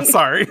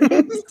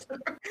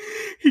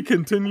he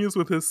continues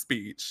with his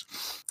speech,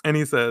 and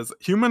he says,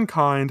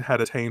 humankind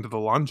had attained the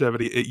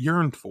longevity it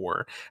yearned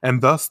for,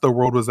 and thus the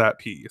world was at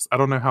peace. I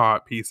don't know how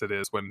at peace it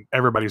is when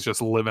everybody's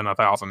just living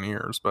 1,000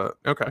 years, but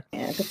okay.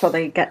 Yeah, before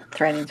they get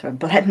thrown into a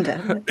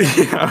blender.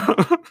 Yeah.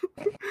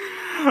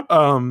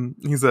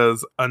 He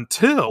says,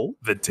 until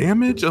the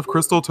damage of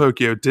Crystal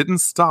Tokyo didn't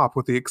stop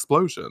with the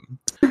explosion.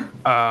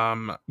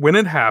 When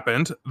it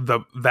happened,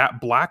 that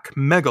black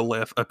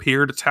megalith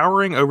appeared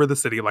towering over the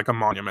city like a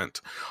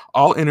monument.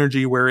 All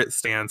energy where it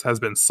stands has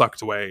been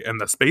sucked away, and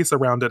the space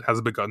around it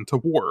has begun to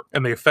warp.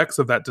 And the effects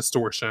of that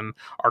distortion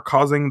are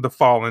causing the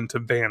fallen to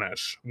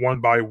vanish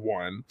one by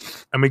one.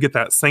 And we get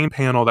that same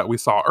panel that we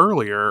saw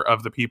earlier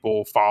of the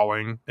people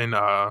falling in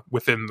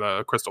within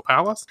the Crystal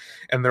Palace,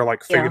 and they're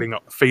like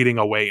fading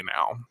away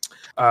now.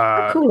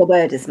 How cool a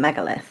word is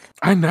megalith.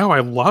 I know, I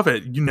love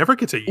it. You never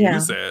get to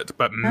use it,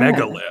 but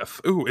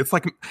megalith. Ooh, it's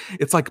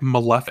like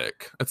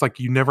malefic. It's like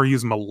you never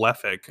use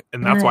malefic,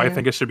 and that's why I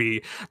think it should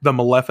be the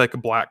malefic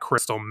black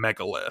crystal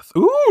megalith.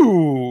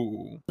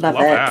 Ooh, love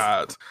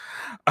that.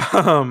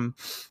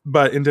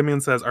 But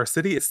Endymion says our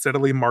city is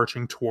steadily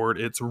marching toward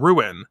its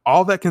ruin.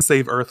 All that can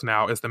save Earth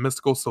now is the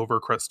mystical silver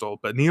crystal,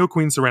 but Neo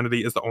Queen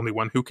Serenity is the only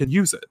one who can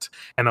use it.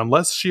 And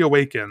unless she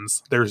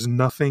awakens, there's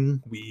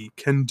nothing we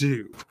can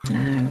do.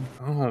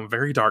 Oh,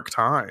 very dark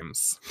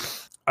times.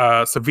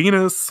 So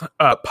Venus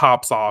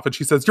pops off and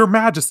she says, Your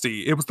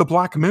Majesty, it was the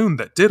Black Moon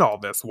that did all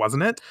this,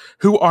 wasn't it?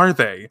 Who are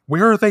they?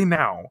 Where are they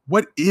now?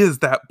 What is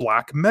that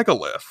black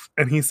megalith?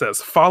 And he says,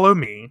 follow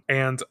me.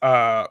 And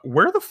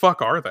where the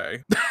fuck are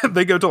they?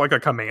 They go to like a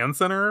command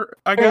center,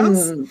 I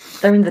guess?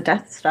 They're in the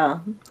Death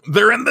Star.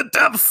 They're in the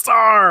Death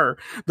Star!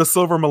 The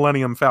Silver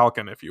Millennium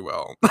Falcon, if you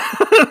will.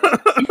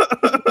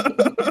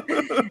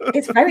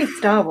 It's very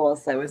Star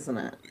Wars, though, isn't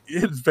it?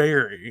 It's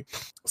very.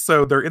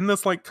 So they're in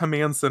this like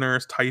command center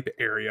type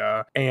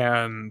area,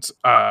 and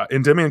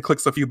Endymion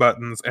clicks a few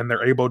buttons, and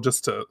they're able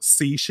just to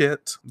see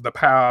shit, the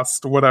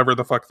past, whatever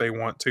the fuck they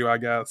want to, I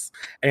guess.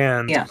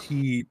 And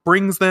he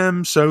brings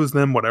them, shows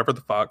them whatever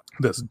the fuck,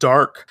 this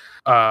dark,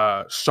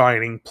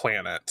 shining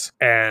planet.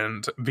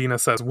 And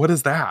Venus says, "What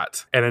is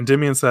that?" And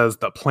Endymion says,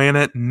 "The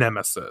planet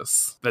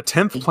Nemesis, the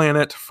 10th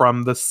planet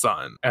from the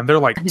sun." And they're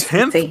like,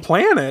 10th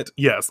planet?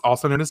 Yes,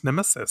 also known as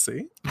Nemesis.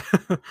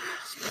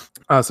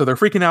 So they're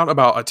freaking out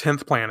about a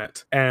 10th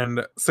planet,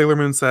 and Sailor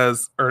Moon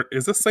says, or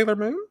is this Sailor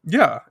Moon?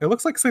 Yeah, it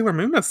looks like Sailor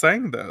Moon is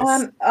saying this.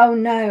 Oh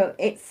no,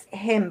 it's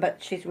him,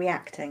 but she's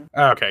reacting.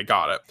 Okay,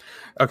 got it.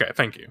 Okay,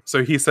 thank you.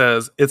 So he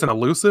says, it's an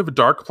elusive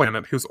dark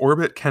planet whose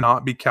orbit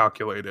cannot be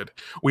calculated.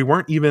 We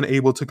weren't even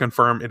able to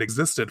confirm it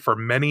existed for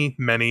many,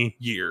 many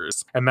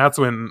years. And that's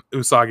when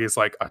Usagi's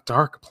like, a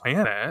dark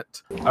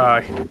planet?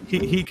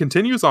 He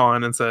continues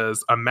on and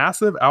says, a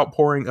massive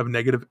outpouring of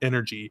negative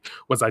energy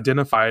was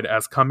identified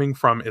as coming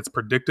from its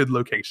predicted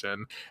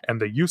location, and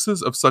the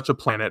uses of such a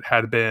planet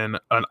had been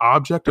an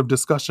object of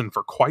discussion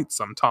for quite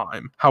some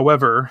time.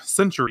 However,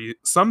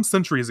 some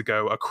centuries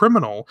ago, a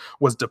criminal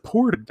was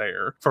deported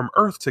there from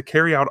Earth to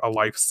carry out a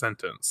life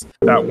sentence.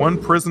 That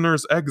one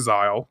prisoner's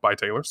exile, by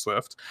Taylor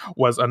Swift,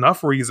 was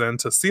enough reason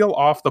to seal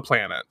off the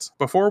planet.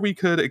 Before we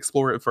could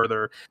explore it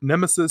further,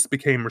 Nemesis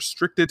became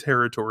restricted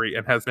territory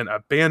and has been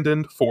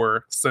abandoned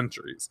for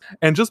centuries.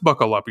 And just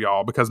buckle up,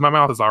 y'all, because my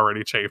mouth is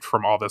already chafed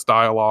from all this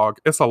dialogue.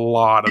 It's a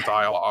lot of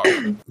dialogue.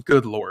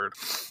 Good lord.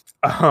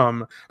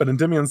 But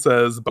Endymion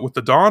says, but with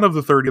the dawn of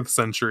the 30th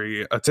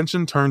century,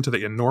 attention turned to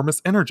the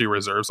enormous energy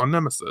reserves on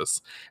Nemesis.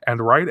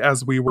 And right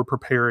as we were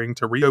preparing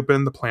to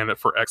reopen the planet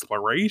for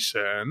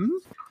exploration,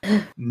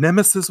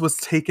 Nemesis was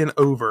taken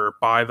over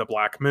by the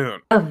Black Moon.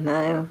 Oh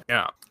no.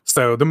 Yeah.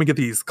 So then we get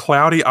these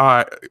cloudy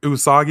eyes,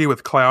 Usagi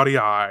with cloudy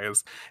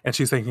eyes, and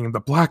she's thinking, the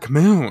Black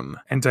Moon.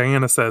 And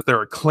Diana says,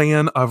 they're a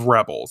clan of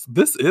rebels.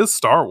 This is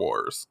Star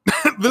Wars.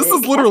 This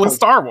is literally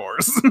Star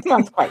Wars.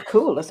 Sounds quite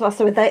cool as well.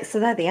 So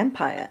they're the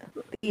Empire.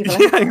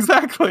 Yeah,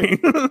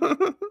 exactly.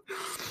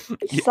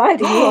 Which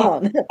side are you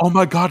on? Oh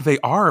my god, they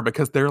are,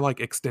 because they're like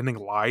extending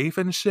life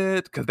and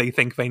shit, because they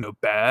think they know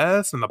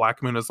best, and the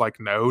Black Moon is like,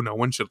 no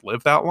one should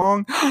live that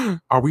long.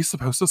 Are we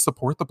supposed to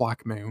support the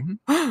Black Moon?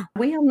 Are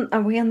we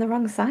on the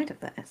wrong side of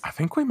this? I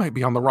think we might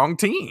be on the wrong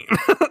team.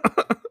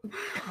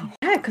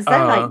 Yeah, because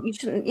they're like, you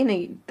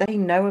shouldn't, they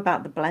know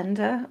about the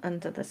blender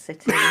under the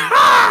city.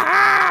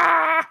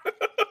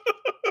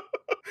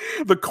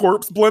 The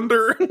corpse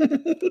blender.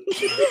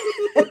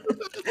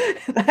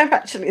 They're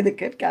actually the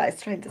good guys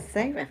trying to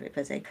save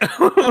everybody.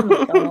 Oh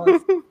my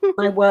god.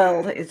 My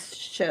world is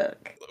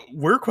shook.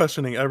 We're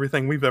questioning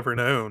everything we've ever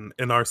known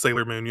in our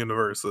Sailor Moon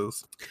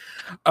universes.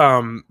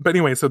 But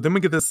anyway, so then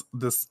we get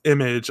this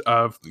image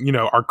of,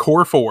 our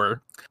core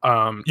four.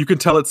 You can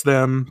tell it's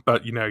them,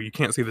 but you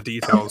can't see the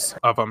details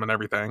of them and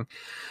everything.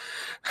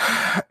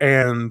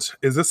 And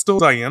is this still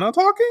Diana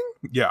talking?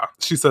 Yeah.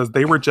 She says,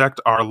 they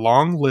reject our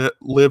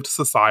long-lived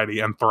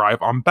society and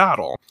thrive on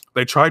battle.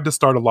 They tried to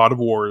start a lot of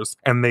wars,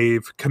 and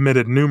they've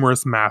committed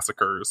numerous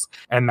massacres.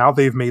 And now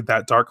they've made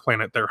that dark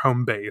planet their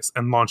home base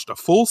and launched a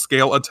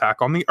full-scale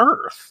attack on the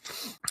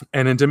Earth.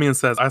 And Endymion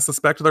says, I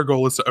suspect their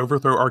goal is to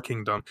overthrow our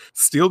kingdom,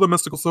 steal the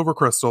mystical silver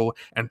crystal,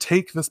 and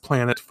take this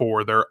planet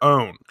for their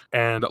own.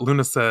 And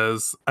Luna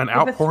says, an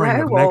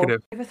outpouring of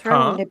negative...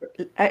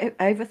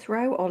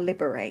 Overthrow or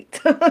liberate?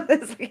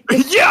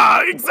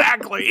 Yeah,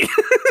 exactly.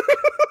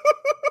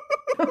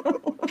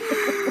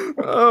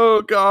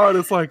 Oh god,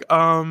 it's like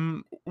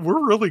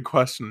we're really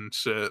questioning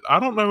shit. I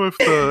don't know if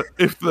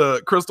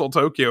the Crystal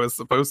Tokyo is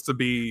supposed to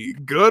be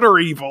good or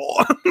evil.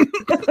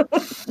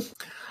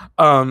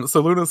 So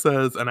Luna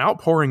says, an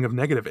outpouring of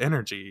negative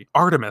energy.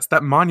 Artemis,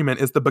 that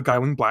monument is the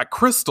beguiling black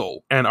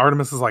crystal. And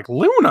Artemis is like,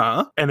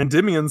 Luna? And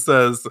Endymion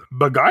says,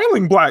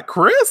 beguiling black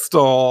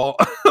crystal?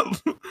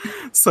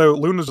 So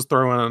Luna's just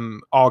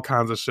throwing all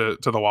kinds of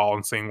shit to the wall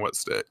and seeing what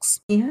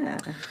sticks. Yeah.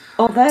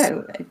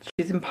 Although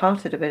she's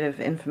imparted a bit of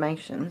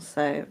information,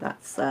 so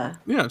that's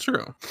yeah,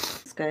 true.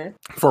 That's good.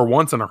 For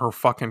once in her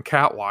fucking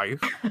cat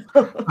life.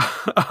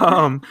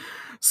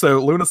 So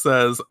Luna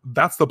says,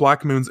 that's the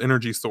Black Moon's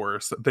energy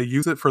source. They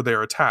use it for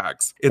their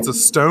attacks. It's a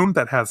stone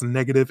that has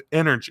negative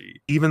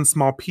energy. Even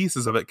small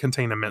pieces of it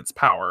contain immense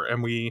power.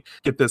 And we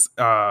get this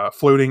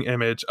floating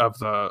image of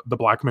the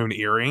Black Moon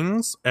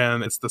earrings.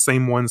 And it's the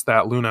same ones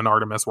that Luna and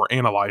Artemis were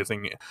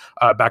analyzing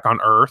back on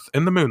Earth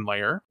in the moon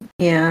layer.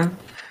 Yeah.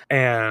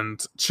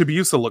 And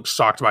Chibiusa looks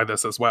shocked by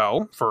this as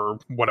well, for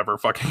whatever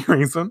fucking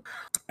reason.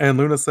 And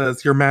Luna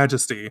says, Your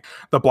Majesty,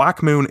 the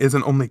Black Moon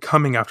isn't only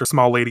coming after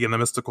Small Lady and the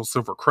mystical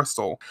silver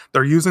crystal.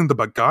 They're using the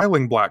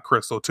beguiling black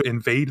crystal to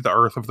invade the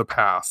Earth of the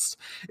past.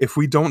 If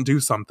we don't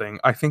do something,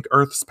 I think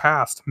Earth's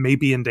past may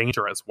be in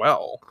danger as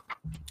well.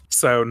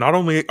 So not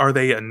only are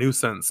they a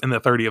nuisance in the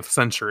 30th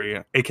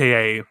century,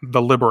 aka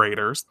the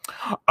Liberators,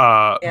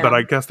 but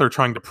I guess they're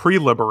trying to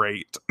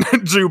pre-liberate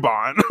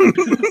Juban.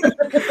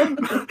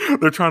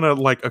 They're trying to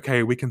like,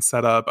 okay, we can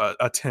set up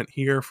a tent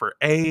here for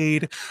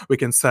aid. We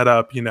can set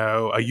up, you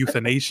know, a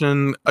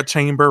euthanation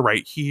chamber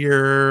right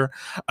here.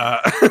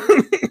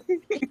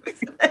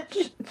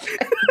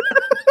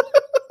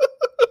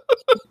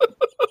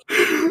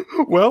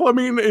 Well, I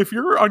mean, if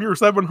you're on your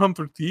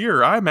 700th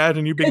year, I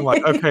imagine you being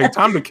like, okay,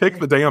 time to kick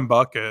the damn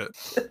bucket.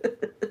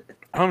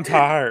 I'm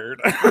tired.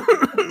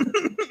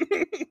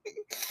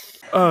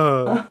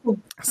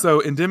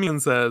 So Endymion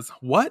says,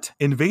 what?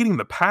 Invading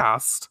the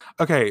past?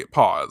 Okay,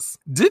 pause.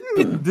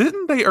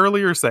 Didn't they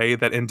earlier say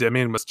that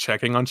Endymion was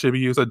checking on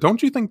Chibiusa?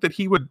 Don't you think that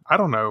he would, I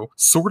don't know,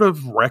 sort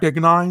of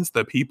recognize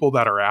the people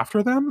that are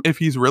after them if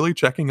he's really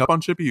checking up on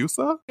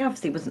Chibiusa? He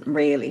obviously wasn't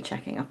really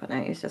checking up on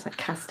her. He was just like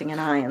casting an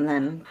eye and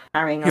then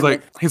carrying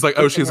on. He's like,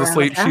 oh, she's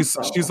asleep.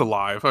 She's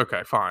alive.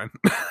 Okay, fine.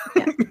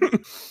 Yeah.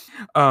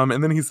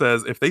 And then he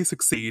says, if they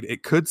succeed,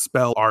 it could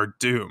spell our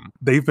doom.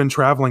 They've been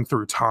traveling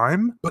through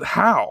time, but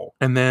how?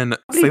 And then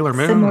Sailor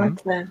Moon,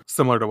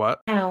 similar to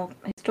what? How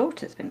his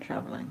daughter's been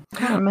traveling. I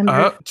can't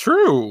remember.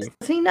 True.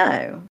 Does he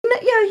know?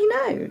 Yeah, he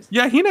knows.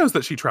 Yeah, he knows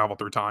that she traveled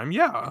through time.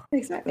 Yeah.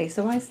 Exactly.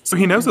 So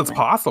he knows it's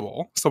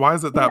possible. So why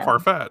is it that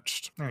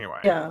far-fetched? Anyway.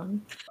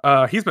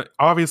 Yeah. He's been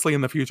obviously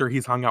in the future.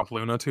 He's hung out with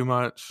Luna too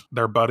much.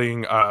 Their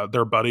buddy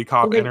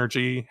cop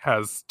energy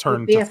has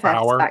turned to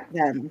sour. Back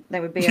then, they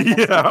were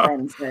BFFs back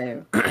then,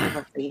 so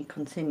obviously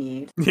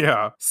continued.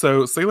 Yeah.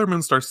 So Sailor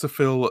Moon starts to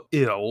feel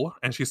ill,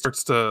 and she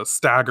starts to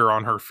stagger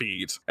on her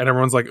feet, and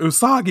everyone's like,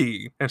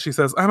 Usagi, and she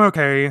says, I'm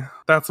okay.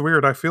 That's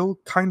weird. I feel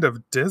kind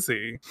of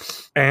dizzy.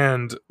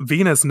 And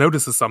Venus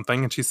notices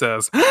something, and she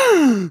says,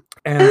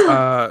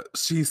 and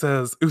she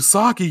says,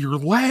 Usagi, your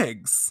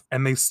legs.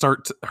 And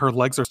her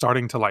legs are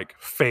starting to like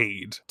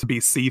fade to be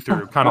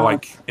see-through, kind of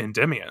like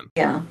Endymion.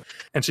 Yeah.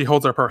 And she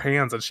holds up her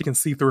hands, and she can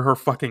see through her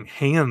fucking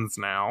hands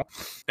now.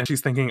 And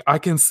she's thinking, I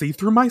can see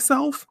through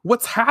myself?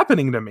 What's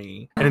happening to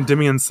me? And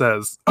Endymion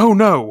says, oh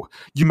no,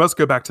 you must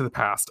go back to the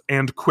past,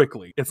 and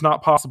quickly. It's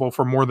not possible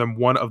for more than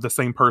one of the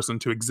same person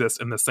to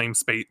exist in the same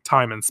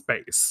time and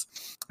space.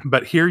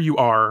 But here you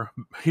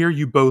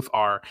both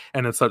are,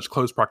 and in such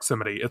close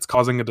proximity, it's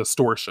causing a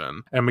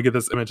distortion. And we get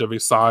this image of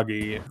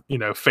Usagi,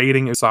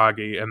 fading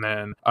Usagi, and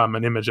then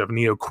an image of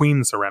Neo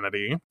Queen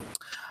Serenity.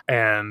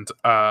 And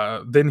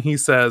then he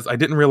says, I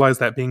didn't realize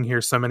that being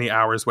here so many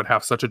hours would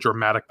have such a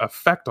dramatic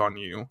effect on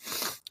you.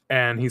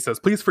 And he says,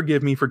 please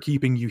forgive me for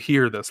keeping you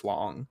here this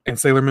long. And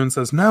Sailor Moon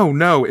says,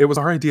 no, it was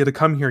our idea to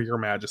come here, Your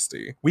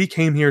Majesty. We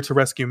came here to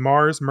rescue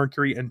Mars,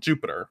 Mercury, and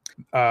Jupiter.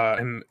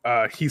 And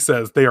he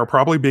says they are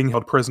probably being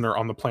held prisoner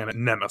on the planet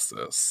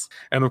Nemesis.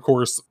 And of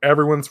course,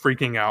 everyone's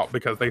freaking out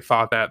because they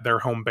thought that their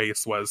home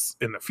base was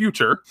in the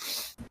future.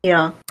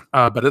 Yeah.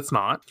 But it's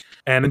not.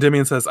 And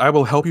Endymion says, I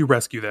will help you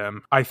rescue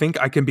them. I think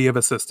I can be of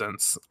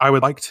assistance. I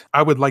would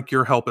like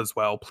your help as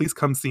well. Please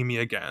come see me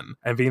again.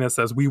 And Venus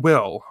says, we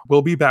will.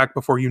 We'll be back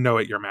before you know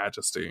it, Your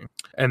Majesty.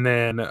 And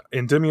then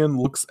Endymion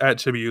looks at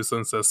Chibiusa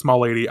and says, small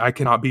lady, I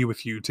cannot be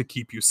with you to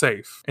keep you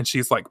safe. And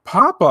she's like,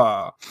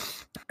 Papa.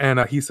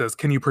 And he says,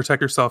 can you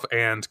protect yourself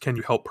and can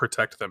you help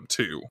protect them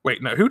too?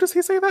 Wait, no, who does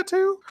he say that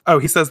to? Oh,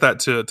 he says that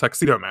to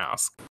Tuxedo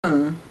Mask.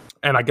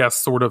 And I guess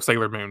sort of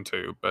Sailor Moon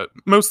too, but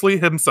mostly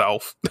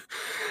himself.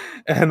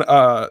 And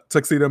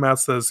Tuxedo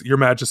Mask says, Your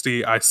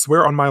Majesty, I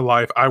swear on my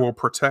life I will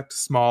protect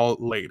small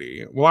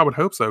lady. Well, I would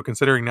hope so,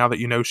 considering now that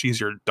you know she's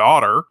your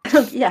daughter.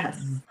 Yes.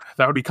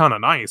 That would be kind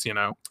of nice,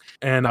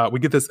 And we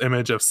get this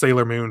image of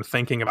Sailor Moon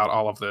thinking about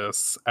all of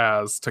this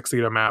as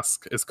Tuxedo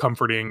Mask is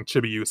comforting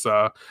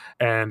Chibiusa.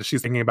 And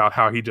she's thinking about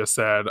how he just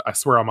said, I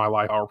swear on my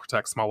life I will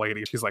protect small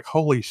lady. She's like,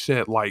 holy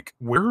shit, like,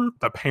 we're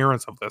the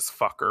parents of this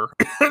fucker.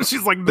 And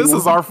she's like, this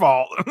is our fault.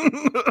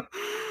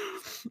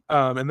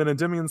 And then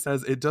Endymion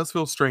says, it does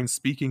feel strange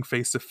speaking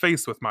face to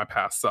face with my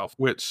past self,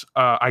 which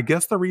I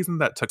guess the reason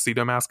that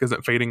Tuxedo Mask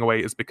isn't fading away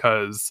is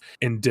because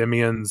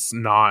Endymion's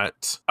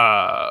not,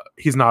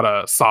 he's not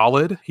a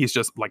solid. He's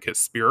just like his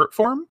spirit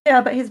form.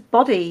 Yeah, but his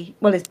body's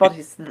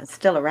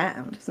still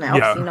around, isn't it?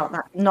 Obviously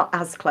not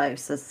as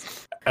close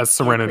as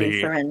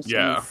Serenity.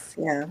 Yeah.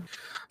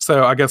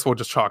 So I guess we'll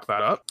just chalk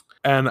that up.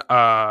 And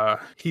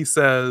he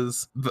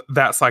says,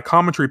 that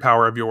psychometry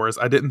power of yours,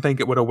 I didn't think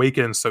it would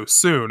awaken so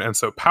soon and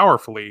so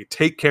powerfully.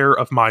 Take care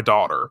of my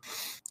daughter.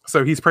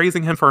 So he's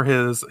praising him for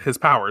his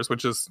powers,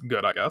 which is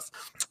good, I guess.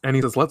 And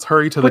he says, let's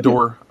hurry to the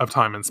door of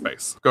time and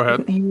space. Go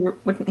ahead.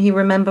 Wouldn't he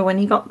remember when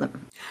he got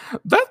them?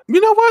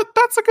 You know what?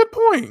 That's a good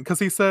point. Because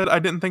he said, I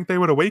didn't think they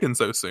would awaken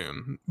so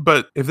soon.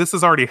 But if this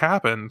has already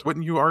happened,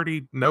 wouldn't you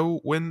already know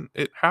when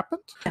it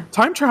happened? Yeah.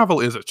 Time travel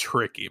is a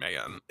tricky,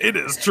 man. It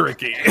is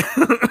tricky.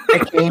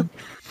 Tricky.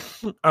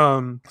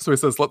 So he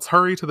says, let's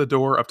hurry to the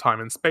door of time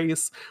and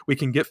space. We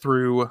can get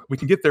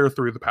there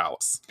through the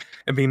palace.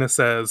 And Venus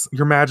says,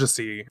 Your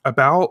Majesty,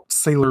 about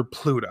Sailor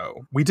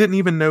Pluto. We didn't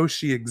even know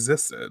she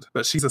existed,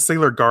 but she's a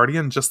Sailor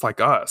Guardian just like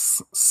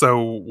us.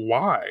 So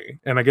why?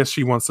 And I guess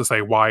she wants to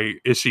say, why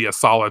is she a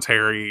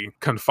solitary,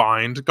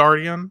 confined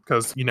guardian?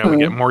 Because, we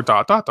get more ...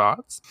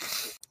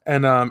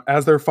 And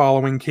as they're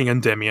following King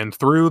Endymion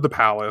through the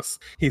palace,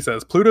 he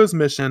says Pluto's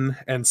mission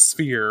and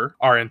sphere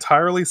are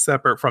entirely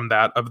separate from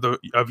that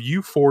of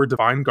you four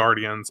divine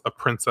guardians of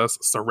Princess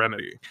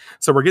Serenity.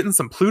 So we're getting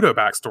some Pluto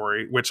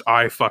backstory, which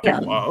I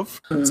fucking love.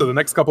 So the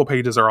next couple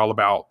pages are all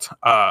about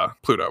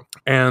Pluto.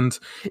 And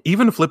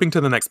even flipping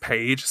to the next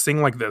page,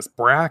 seeing like this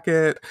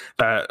bracket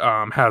that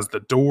has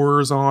the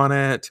doors on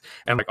it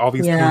and like all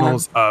these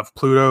panels of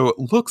Pluto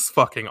looks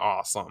fucking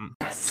awesome.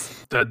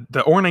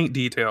 The ornate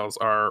details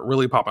are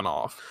really popping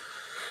off.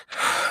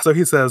 So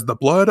he says, the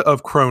blood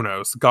of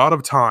Kronos, god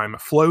of time,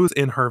 flows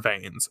in her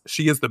veins.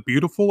 She is the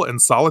beautiful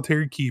and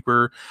solitary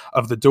keeper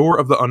of the door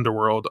of the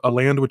underworld, a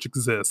land which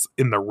exists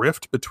in the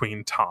rift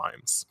between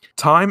times.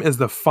 Time is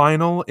the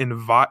final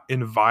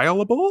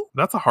inviolable,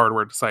 that's a hard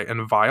word to say,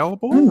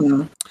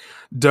 inviolable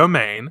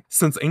domain.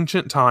 Since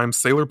ancient times,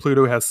 Sailor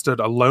Pluto has stood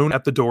alone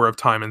at the door of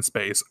time and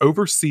space,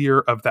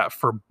 overseer of that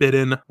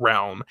forbidden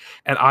realm.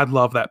 And I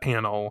love that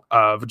panel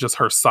of just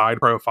her side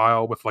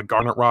profile with like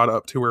garnet rod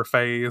up to her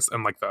face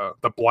and like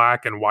the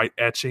black and white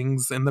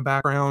etchings in the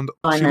background.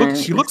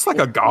 She looks like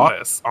a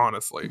goddess,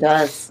 honestly. It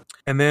does.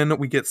 And then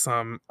we get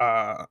some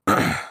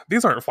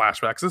these aren't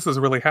flashbacks, this is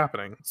really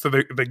happening. So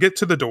they get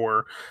to the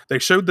door, they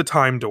showed the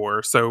time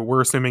door, so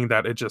we're assuming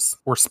that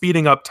we're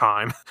speeding up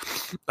time,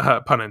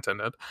 pun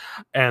intended.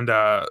 And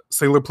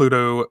Sailor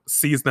Pluto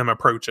sees them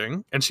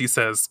approaching, and she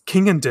says,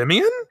 King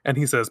Endymion? And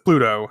he says,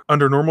 Pluto,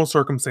 under normal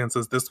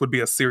circumstances, this would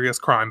be a serious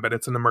crime, but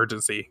it's an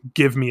emergency.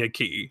 Give me a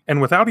key.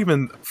 And without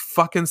even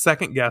fucking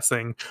second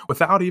guessing,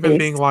 without even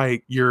being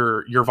like,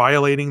 you're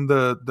violating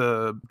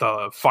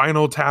the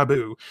final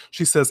taboo,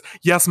 she says,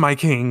 yes, my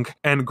king,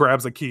 and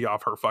grabs a key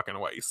off her fucking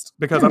waist.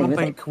 Because I don't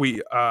think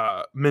we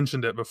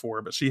mentioned it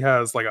before, but she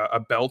has like a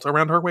belt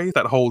around her waist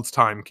that holds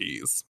time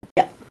keys.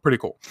 Yeah. Pretty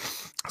cool.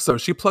 So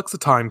she plucks a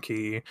time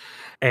key,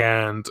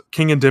 and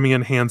King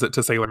Endymion hands it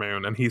to Sailor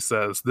Moon, and he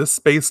says, this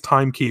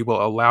space-time key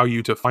will allow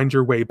you to find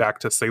your way back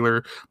to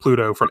Sailor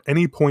Pluto from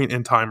any point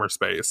in time or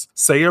space.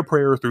 Say a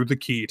prayer through the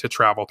key to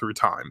travel through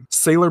time.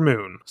 Sailor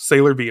Moon,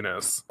 Sailor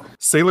Venus.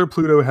 Sailor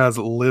Pluto has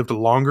lived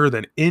longer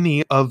than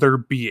any other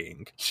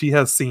being. She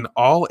has seen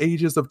all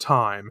ages of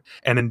time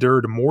and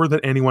endured more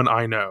than anyone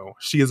I know.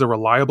 She is a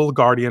reliable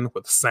guardian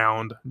with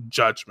sound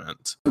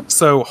judgment.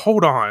 So,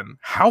 hold on.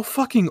 How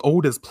fucking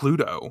old is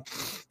Pluto?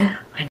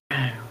 I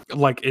know.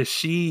 Like, was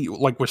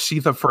she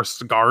the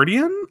first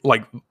guardian?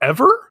 Like,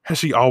 ever? Has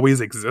she always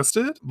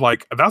existed?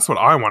 Like, that's what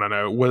I want to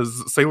know.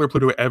 Was Sailor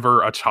Pluto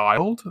ever a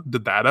child?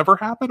 Did that ever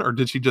happen? Or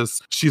did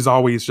she's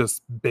always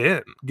just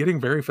been? Getting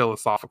very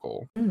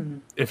philosophical.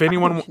 If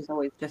anyone... she's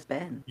always just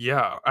been.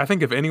 Yeah, I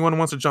think if anyone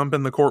wants to jump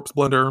in the corpse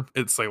blender,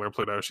 it's Sailor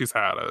Pluto. She's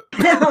had it.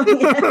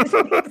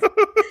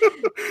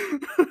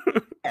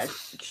 Yeah,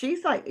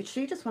 she's like,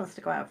 she just wants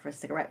to go out for a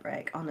cigarette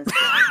break, honestly.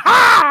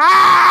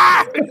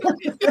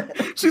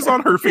 She's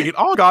on her feet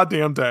all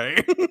goddamn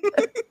day.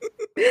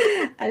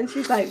 And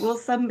she's like, will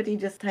somebody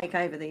just take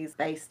over these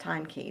base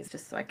time keys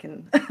just so I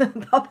can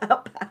pop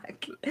out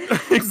back?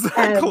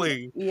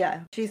 Exactly.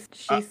 Yeah, she's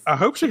I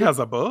hope she has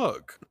a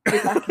book.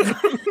 Exactly.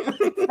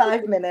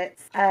 5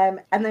 minutes. And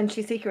then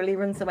she secretly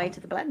runs away to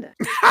the blender.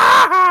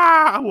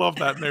 I love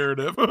that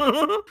narrative.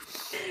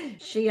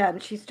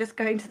 She's just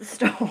going to the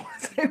store.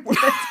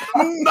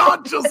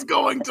 Not just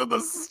going to the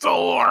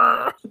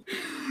store.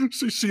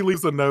 She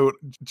leaves a note,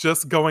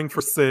 just going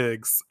for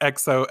cigs,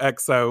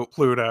 XOXO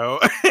Pluto.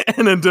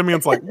 And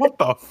Endymion's like, what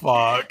the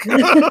fuck?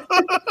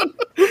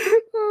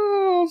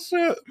 Oh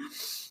shit.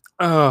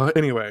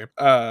 Anyway,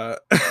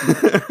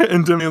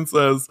 Endymion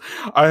says,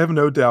 I have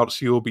no doubt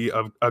she will be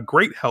of a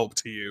great help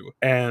to you.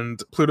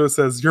 And Pluto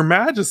says, Your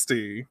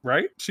Majesty,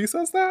 right? She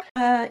says that?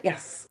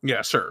 Yes.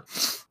 Yeah, sure.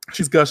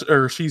 she's she's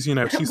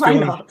Why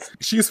feeling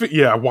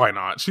not? why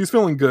not? She's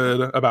feeling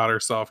good about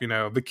herself.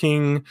 The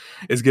king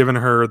is giving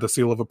her the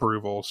seal of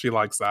approval. She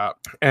likes that.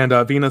 And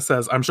Venus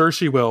says, I'm sure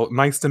she will.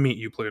 Nice to meet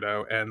you,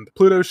 Pluto. And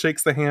Pluto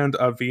shakes the hand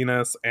of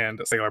Venus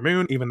and Sailor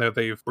Moon, even though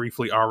they've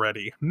briefly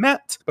already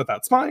met, but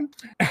that's fine.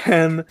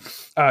 And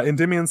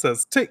Endymion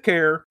says, take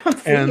care.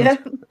 And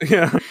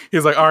yeah,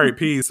 he's like, all right,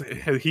 peace.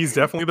 He's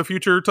definitely the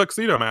future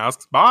Tuxedo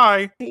Mask.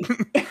 Bye.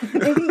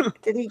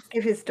 Did he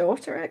give his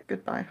daughter a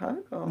goodbye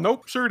hug? Or?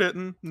 Nope, sure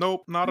didn't.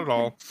 Nope, not at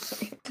all.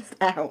 Just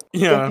out.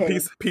 Yeah,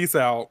 peace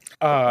out.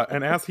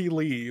 And as he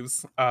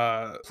leaves,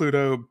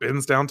 Pluto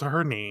bends down to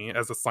her knee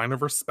as a sign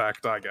of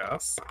respect, I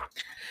guess.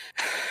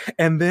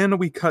 And then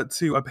we cut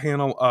to a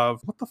panel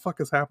of what the fuck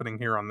is happening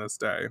here on this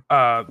day?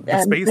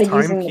 The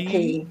space-time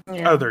key.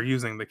 Yeah. Oh, they're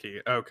using the key.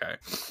 Okay.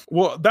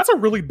 Well, that's a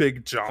really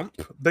big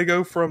jump. They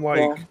go from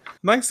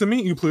nice to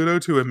meet you, Pluto,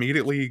 to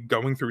immediately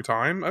going through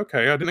time.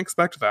 Okay, I didn't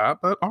expect that,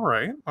 but all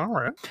right.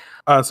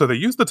 So they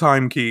use the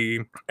time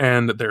key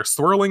and they're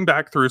swirling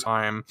back through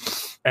time,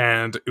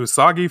 and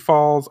Usagi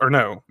falls, or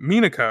no,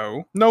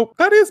 Minako. Nope,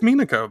 that is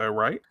Minako though,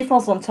 right? She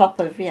falls on top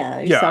of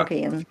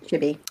Usagi and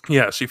Chibi.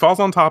 Yeah, she falls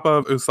on top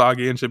of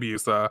Usagi and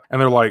Chibiusa,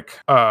 and they're like,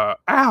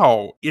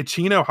 ow,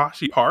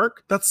 Ichino-Hashi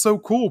Park? That's so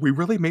cool. We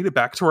really made it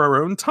back to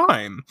our own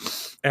time.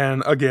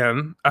 And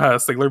again,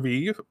 Sailor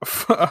V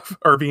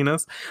or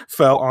Venus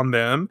fell on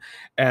them,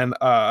 and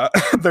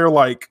they're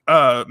like,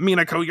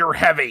 Minako, you're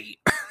heavy.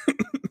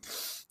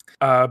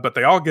 But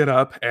they all get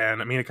up,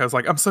 and Minako's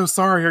like, I'm so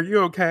sorry, are you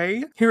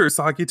okay? Here,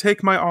 Usagi,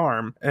 take my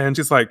arm. And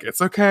she's like,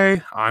 it's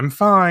okay, I'm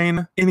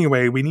fine.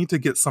 Anyway, we need to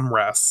get some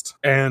rest.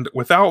 And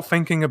without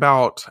thinking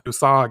about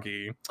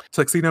Usagi,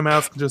 Tuxedo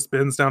Mask just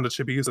bends down to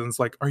Chibiusa and is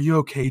like, are you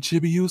okay,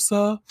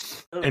 Chibiusa?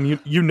 And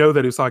you know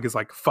that Usagi's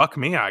like, fuck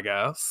me, I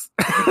guess.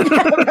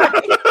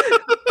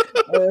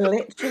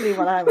 Literally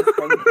what I was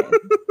thinking.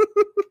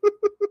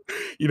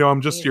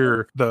 I'm just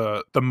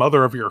the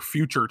mother of your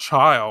future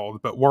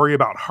child, but worry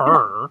about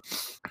her.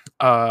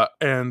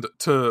 And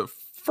to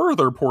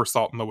further pour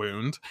salt in the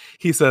wound,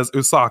 he says,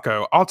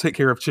 Usako, I'll take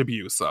care of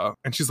Chibiusa.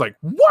 And she's like,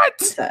 what?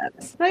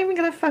 It's not even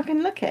gonna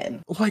fucking look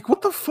in. Like,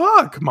 what the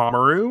fuck,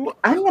 Mamoru?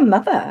 I'm your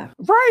mother.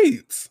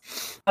 Right.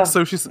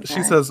 So she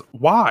says,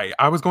 why?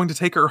 I was going to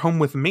take her home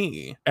with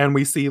me. And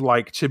we see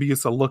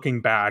Chibiusa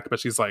looking back, but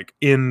she's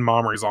in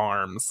Mamoru's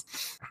arms.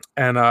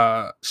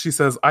 And she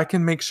says, I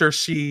can make sure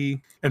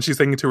and she's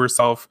thinking to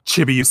herself,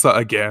 Chibiusa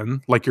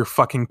again? Like you're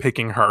fucking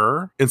picking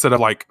her? Instead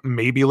of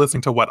maybe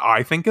listening to what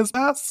I think is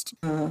best?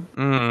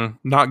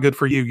 Not good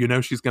for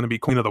you. She's going to be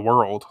queen of the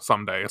world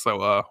someday.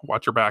 So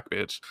watch your back,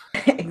 bitch.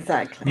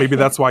 Exactly. Maybe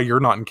that's why you're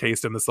not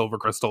encased in the silver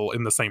crystal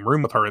in the same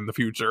room with her in the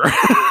future.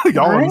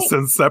 Y'all are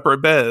in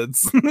separate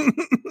beds.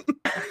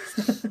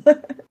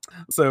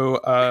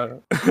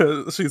 So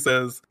she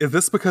says, is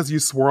this because you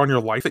swore on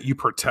your life that you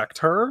protect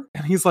her?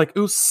 And he's like,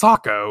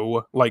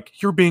 Usako,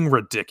 you're being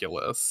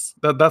ridiculous.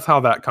 That's how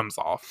that comes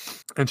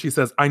off. And she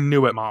says, I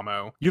knew it,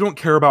 Mamo. You don't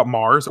care about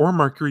Mars or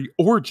Mercury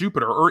or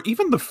Jupiter or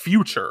even the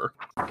future.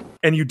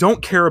 And you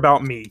don't care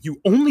about me. You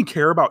only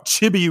care about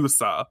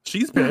Chibiusa.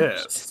 She's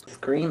pissed. She's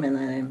screaming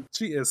at him.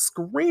 She is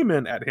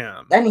screaming at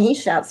him. Then he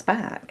shouts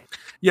back.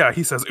 Yeah,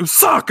 he says,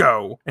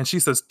 Usako! And she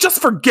says,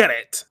 just forget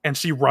it! And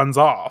she runs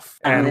off.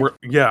 And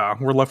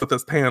we're left with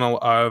this panel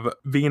of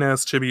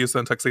Venus, Chibiusa,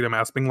 and Tuxedo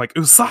Mask being like,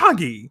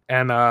 Usagi!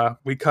 And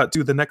we cut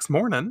to the next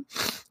morning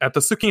at the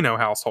Tsukino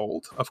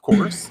household, of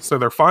course. So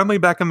they're finally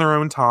back in their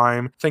own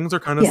time. Things are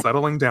kind of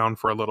settling down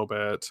for a little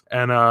bit.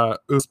 And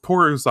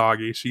poor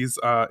Usagi, she's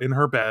in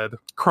her bed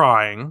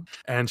crying.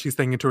 And she's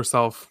thinking to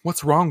herself,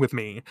 what's wrong with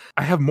me?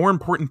 I have more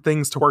important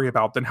things to worry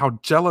about than how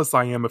jealous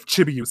I am of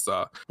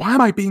Chibiusa. Why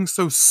am I being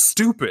so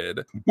stupid?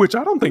 Which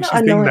I don't think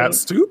she's being that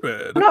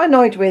stupid. I'm not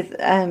annoyed with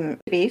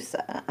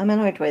Chibiusa. I'm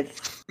annoyed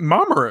with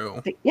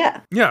Mamoru.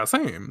 Yeah,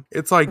 same.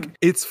 It's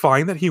it's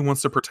fine that he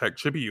wants to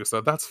protect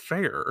Chibiusa. That's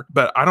fair.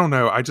 But I don't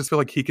know. I just feel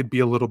like he could be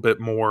a little bit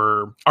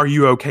more, are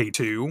you okay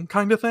too?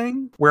 Kind of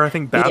thing. Where I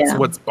think that's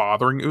what's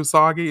bothering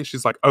Usagi.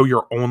 She's like, oh,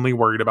 you're only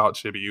worried about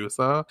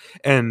Chibiusa.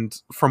 And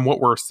from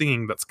what we're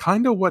seeing, that's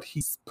kind of what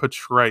he's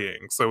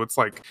portraying. So it's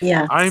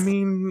I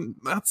mean,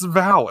 that's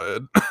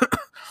valid.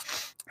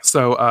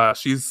 So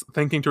she's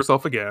thinking to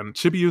herself again,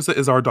 Chibiusa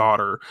is our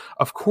daughter.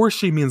 Of course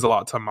she means a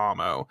lot to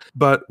Mamo,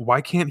 but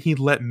why can't he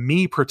let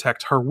me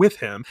protect her with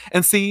him?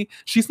 And see,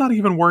 she's not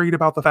even worried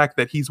about the fact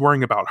that he's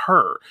worrying about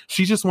her.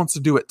 She just wants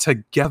to do it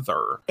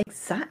together.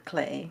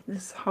 Exactly.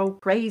 This whole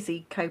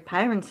crazy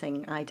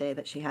co-parenting idea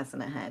that she has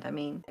in her head. I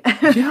mean...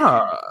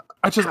 yeah.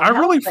 That's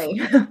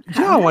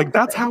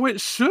how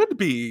it should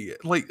be.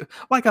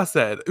 Like I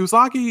said,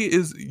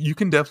 Usagi you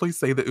can definitely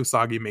say that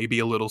Usagi may be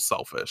a little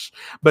selfish,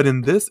 but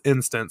in this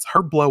instance,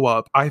 her blow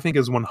up, I think,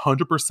 is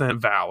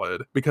 100%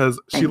 valid because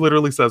she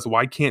literally says,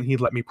 why can't he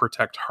let me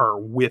protect her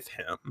with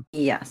him?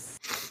 Yes.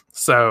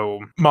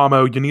 So,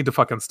 Mamo, you need to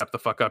fucking step the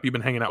fuck up. You've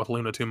been hanging out with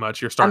Luna too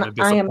much. You're starting to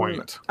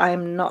disappoint. I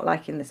am not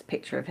liking this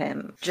picture of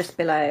him just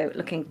below,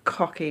 looking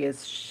cocky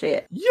as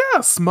shit. Yeah,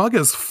 smug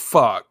as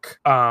fuck.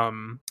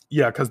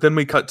 Yeah, because then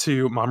we cut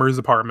to Mamoru's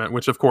apartment,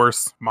 which of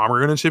course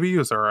Mamoru and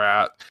Chibiusa are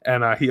at.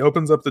 And he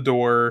opens up the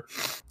door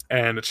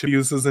and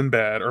Chibiusa's in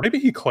bed. Or maybe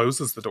he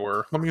closes the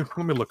door. Let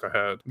me look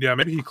ahead. Yeah,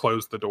 maybe he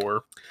closed the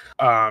door.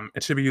 And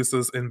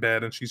Chibiusa's in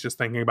bed and she's just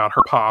thinking about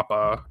her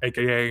papa,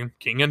 aka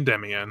King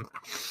Endymion.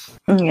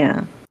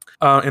 Yeah.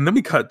 And then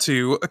we cut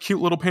to a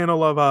cute little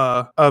panel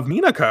of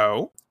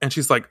Minako, and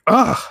she's like,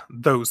 ugh,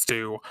 those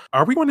two.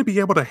 Are we going to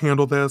be able to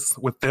handle this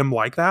with them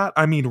like that?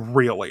 I mean,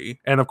 really?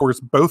 And of course,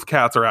 both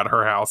cats are at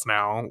her house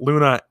now,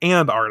 Luna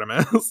and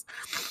Artemis.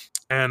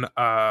 And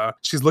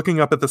she's looking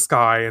up at the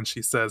sky and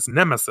she says,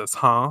 Nemesis,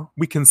 huh?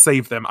 We can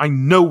save them. I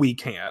know we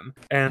can.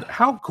 And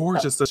how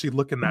gorgeous does she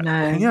look in that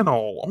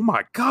panel? Oh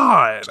my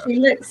God. She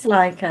looks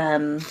like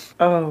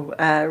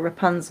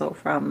Rapunzel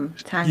from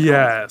Tangled.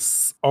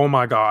 Yes. Oh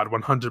my God,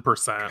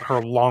 100%.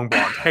 Her long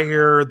blonde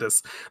hair,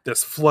 this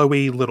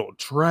flowy little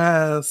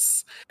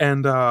dress.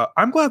 And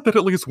I'm glad that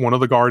at least one of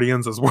the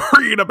Guardians is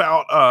worried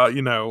about,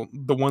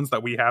 the ones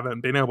that we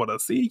haven't been able to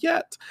see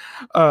yet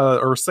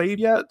or save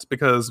yet,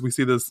 because we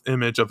see this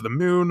image of the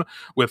moon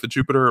with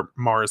Jupiter,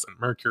 Mars, and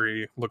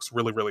Mercury. Looks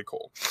really, really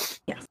cool.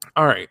 Yes.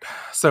 All right.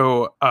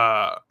 So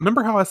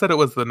remember how I said it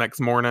was the next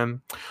morning?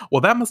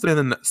 Well, that must have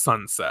been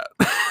sunset.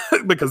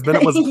 because then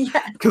it was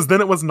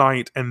it was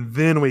night, and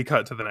then we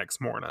cut to the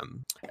next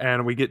morning.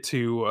 And we get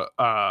to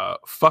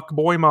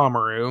fuckboy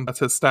Mamoru. That's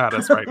his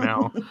status right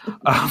now.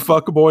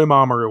 Fuckboy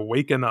Mamoru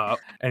waking up,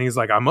 and he's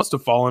like, I must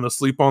have fallen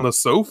asleep on the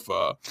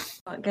sofa.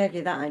 What gave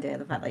you that idea?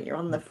 The fact that you're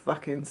on the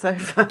fucking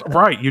sofa.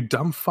 Right, you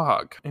dumb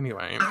fuck.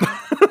 Anyway.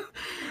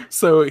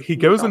 So he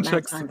goes and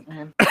checks.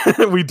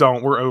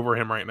 We're over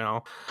him right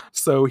now.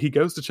 So he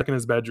goes to check in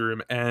his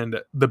bedroom and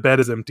the bed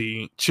is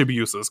empty.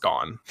 Chibiusa's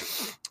gone.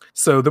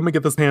 So then we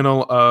get this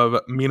panel of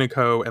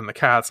Minako and the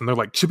cats, and they're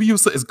like,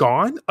 Chibiusa is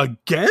gone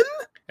again?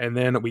 And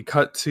then we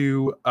cut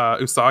to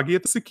Usagi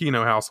at the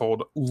Tsukino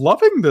household,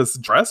 loving this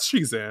dress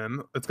she's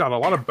in. It's got a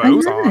lot of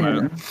bows on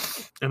it,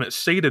 and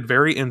it's shaded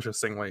very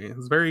interestingly.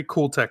 It's very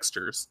cool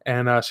textures.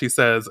 And she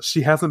says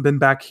she hasn't been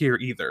back here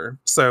either.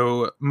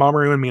 So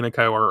Mamoru and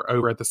Minako are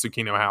over at the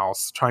Tsukino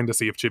house trying to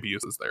see if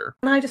Chibiusa's there.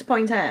 Can I just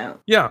point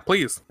out? Yeah,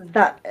 please.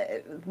 That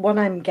what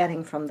I'm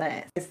getting from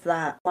this is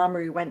that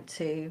Mamoru went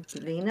to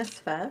Venus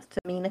first,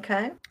 to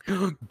Minako.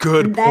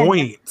 Good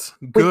point.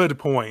 Good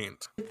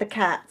point. With the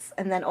cats,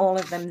 and then all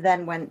of them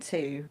then went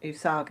to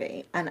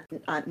Usagi. And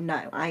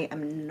no, I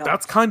am not.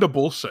 That's kind of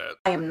bullshit.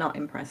 I am not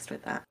impressed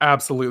with that.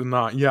 Absolutely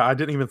not. Yeah, I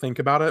didn't even think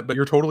about it, but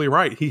you're totally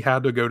right. He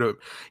had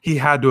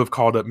to have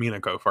called up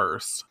Minako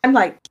first. I'm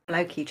like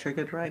low-key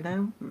triggered right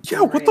now.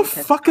 Yeah, what the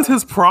fuck is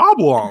his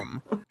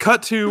problem?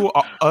 Cut to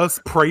us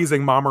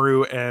praising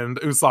Mamoru and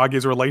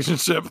Usagi's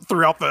relationship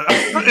throughout the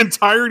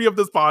entirety of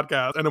this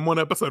podcast, and in one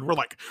episode we're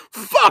like,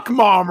 fuck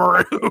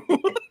Mamoru.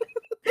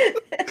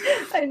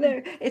 I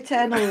know,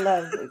 eternal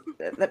love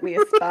that we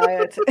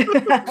aspire to.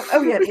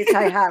 Oh yeah, which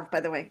I have, by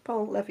the way.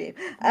 Paul, love you.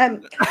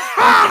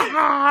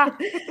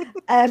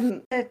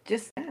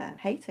 Just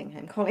hating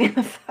him, calling him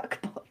a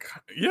fuckboy.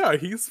 Yeah,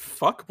 he's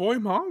fuckboy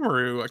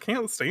Mamoru. I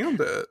can't stand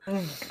it.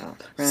 Oh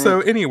God. Right.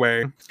 So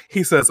anyway,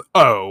 he says,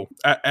 "Oh,"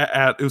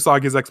 at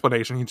Usagi's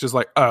explanation. He's just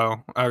like, "Oh,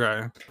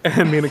 okay."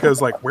 And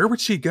Minako's like, "Where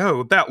would she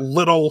go? That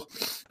little..."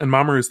 And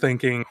Mamoru's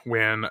thinking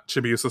when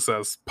Chibiusa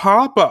says,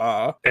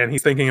 "Papa," and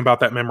he's thinking about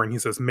that memory. And he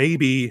says,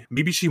 "Maybe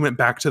she went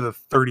back to the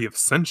 30th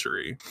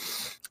century."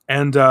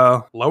 And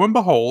lo and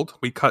behold,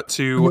 we cut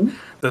to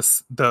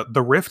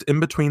the rift in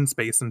between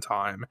space and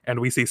time, and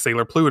we see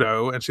Sailor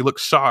Pluto, and she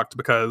looks shocked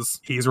because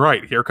he's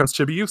right. Here comes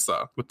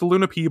Chibiusa with the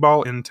Luna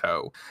P-ball in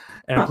tow.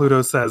 And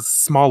Pluto says,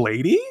 "Small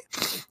lady?"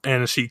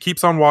 And she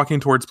keeps on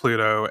walking towards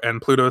Pluto,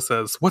 and Pluto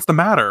says, "What's the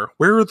matter?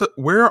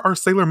 Where are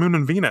Sailor Moon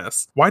and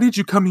Venus? Why did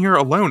you come here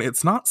alone?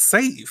 It's not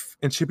safe."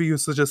 And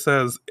Chibiusa just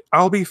says,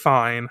 "I'll be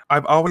fine.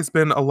 I've always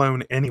been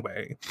alone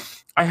anyway.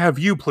 I have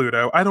you,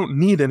 Pluto. I don't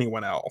need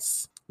anyone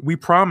else. We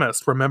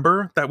promised,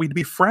 remember, that we'd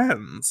be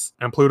friends."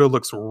 And Pluto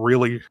looks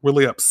really,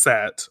 really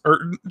upset, or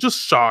just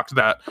shocked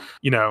that,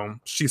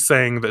 she's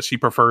saying that she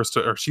prefers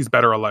to, or she's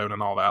better alone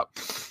and all that.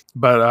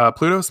 But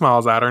Pluto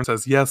smiles at her and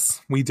says,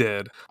 "Yes, we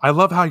did. I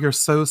love how you're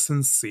so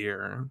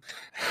sincere."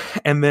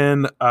 And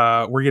then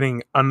we're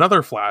getting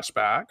another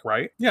flashback,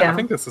 right? Yeah, I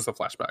think this is a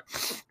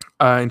flashback.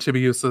 And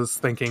Chibiusa's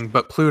thinking,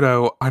 "But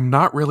Pluto, I'm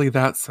not really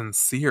that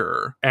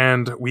sincere."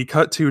 And we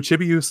cut to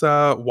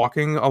Chibiusa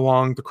walking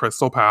along the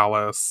Crystal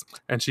Palace,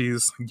 and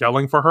she's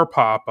yelling for her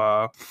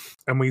papa.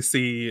 And we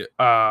see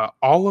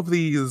all of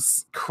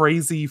these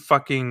crazy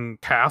fucking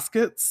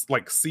caskets,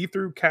 like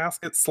see-through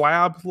casket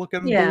slab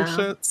looking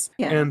bullshits.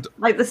 Yeah. And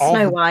like the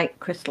Snow White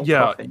crystal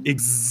coffin.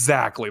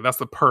 Exactly. That's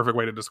the perfect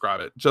way to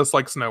describe it. Just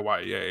like Snow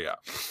White. Yeah.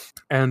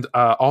 And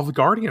all the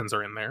Guardians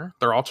are in there.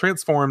 They're all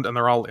transformed and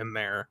they're all in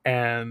there.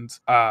 And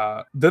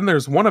then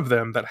there's one of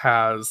them that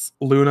has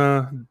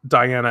Luna,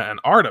 Diana, and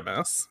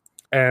Artemis.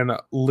 And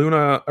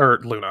Chibiusa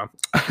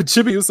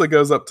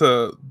goes up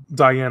to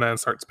Diana and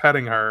starts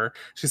petting her.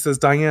 She says,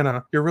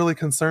 "Diana, you're really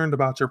concerned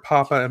about your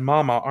papa and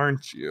mama,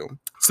 aren't you?"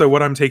 So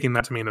what I'm taking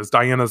that to mean is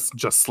Diana's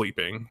just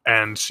sleeping,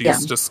 and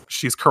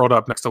she's curled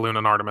up next to Luna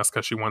and Artemis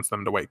because she wants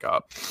them to wake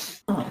up.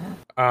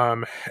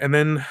 And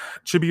then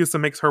Chibiusa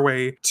makes her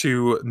way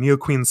to Neo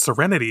Queen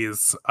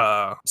Serenity's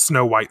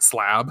Snow White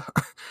slab.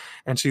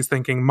 And she's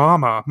thinking,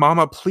 Mama,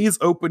 please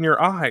open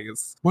your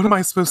eyes. What am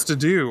I supposed to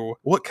do?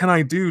 What can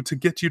I do to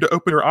get you to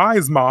open your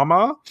eyes,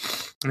 Mama?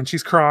 And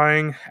she's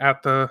crying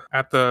at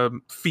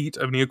the feet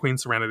of Neo Queen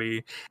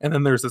Serenity. And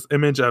then there's this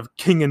image of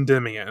King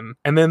Endymion.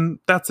 And then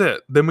that's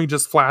it. Then we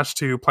just flash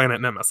to Planet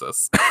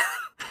Nemesis.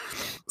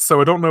 So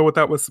I don't know what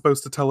that was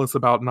supposed to tell us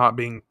about not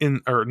being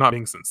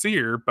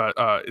sincere, but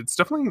it's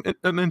definitely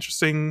an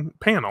interesting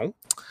panel.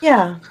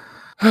 Yeah.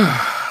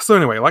 So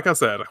anyway, like I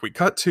said, we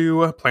cut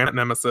to Planet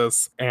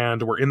Nemesis,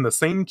 and we're in the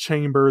same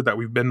chamber that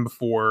we've been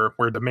before,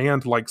 where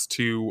Demand likes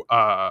to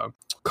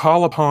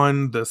call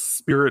upon the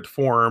spirit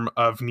form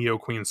of Neo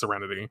Queen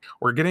Serenity.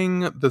 We're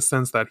getting the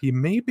sense that he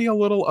may be a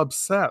little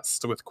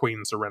obsessed with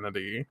Queen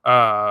Serenity.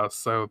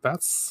 So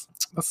that's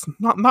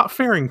not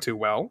faring too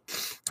well.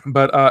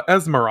 But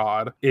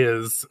Esmeralda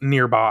is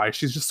nearby.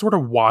 She's just sort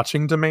of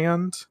watching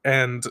Demand,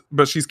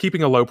 but she's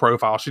keeping a low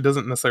profile. She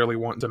doesn't necessarily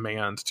want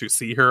Demand to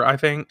see her, I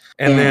think.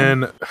 And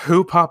then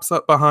who pops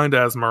up behind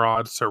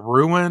Esmeralda to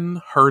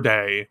ruin her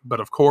day? But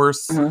of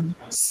course,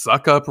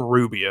 suck up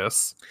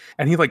Rubeus.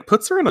 And he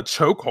puts her in a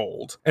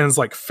chokehold and is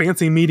like,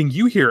 fancy meeting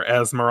you here,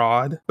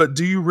 Esmeralda. But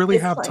do you really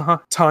have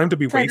time to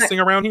be wasting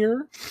around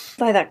here? It's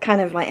like that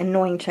kind of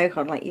annoying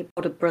chokehold, like you've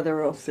got a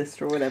brother or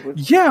sister or whatever.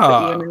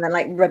 Yeah. And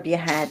then rub your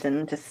head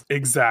and just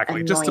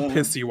exactly annoying. Just to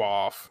piss you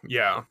off.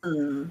 Yeah.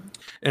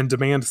 And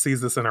Demand sees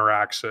this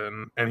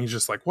interaction and he's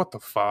just like, what the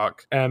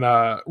fuck? And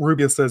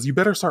Rubeus says, you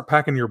better start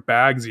packing your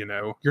bags,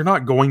 you're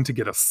not going to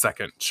get a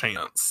second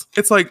chance.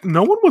 It's like,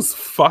 no one was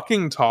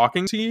fucking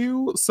talking to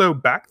you, so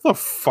back the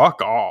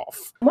fuck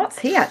off. What's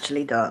he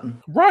actually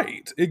done?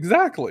 Right,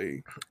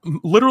 exactly.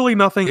 Literally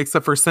nothing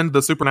except for send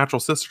the supernatural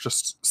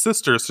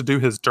sisters to do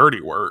his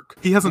dirty work.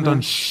 He hasn't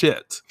done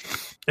shit.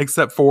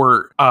 Except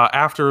for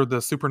after the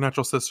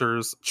supernatural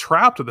sisters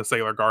trapped the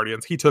Sailor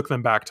Guardians, he took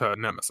them back to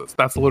Nemesis.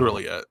 That's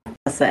literally it.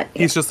 That's it.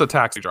 He's just a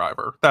taxi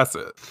driver. That's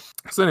it.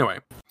 So anyway,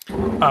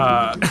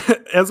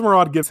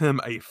 Esmeralda gives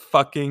him a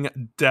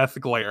fucking death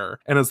glare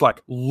and is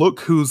like, look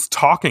who's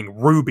talking,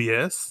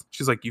 Rubeus.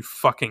 She's like, you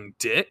fucking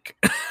dick.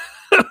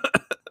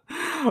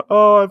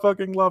 Oh, I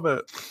fucking love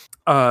it.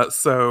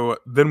 So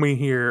then we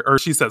hear, or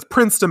she says,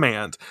 Prince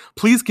Demand,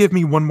 please give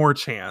me one more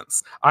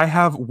chance. I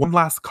have one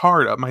last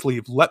card up my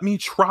sleeve. Let me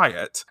try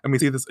it. And we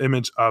see this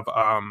image of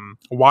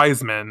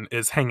Wiseman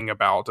is hanging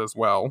about as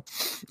well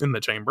in the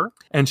chamber.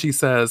 And she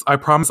says, I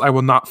promise I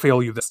will not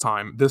fail you this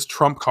time. This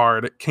trump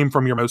card came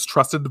from your most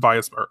trusted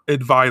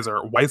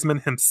advisor, Wiseman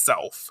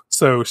himself.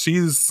 So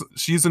she's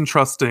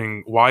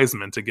entrusting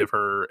Wiseman to give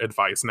her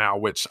advice now,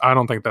 which I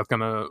don't think that's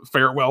gonna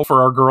fare well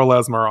for our girl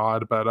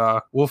Esmeralda,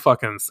 but we'll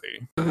fucking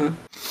see.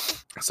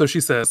 So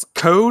she says,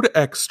 Code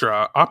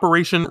Extra,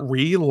 Operation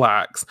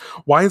Relax.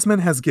 Wiseman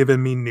has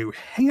given me new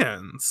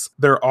hands.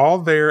 They're all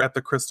there at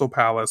the Crystal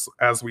Palace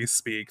as we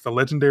speak. The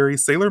legendary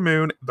Sailor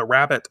Moon, the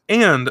Rabbit,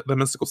 and the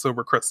Mystical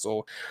Silver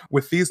Crystal.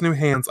 With these new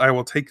hands, I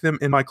will take them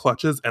in my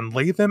clutches and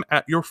lay them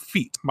at your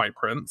feet, my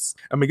prince.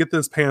 And we get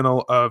this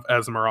panel of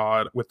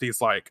Esmeralda with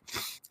these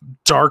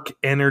dark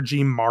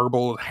energy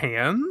marbled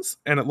hands.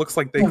 And it looks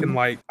like they can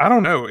I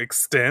don't know,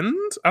 extend?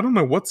 I don't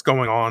know what's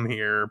going on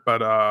here,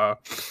 but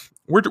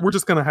we're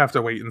just gonna have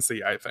to wait and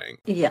see, I think.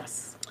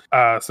 Yes.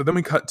 So then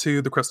we cut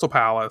to the Crystal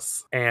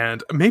Palace,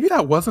 and maybe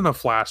that wasn't a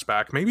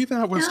flashback. Maybe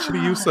that was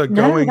Chibiusa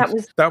going.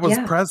 That was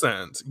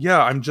present.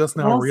 Yeah, I'm just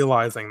now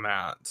realizing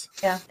that.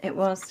 Yeah, it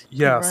was.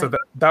 Yeah, right. So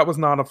that was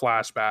not a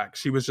flashback.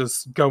 She was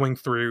just going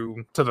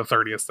through to the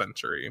 30th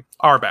century.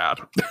 Our bad.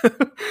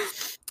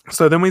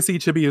 So then we see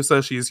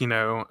Chibiusa,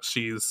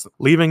 she's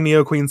leaving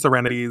Neo Queen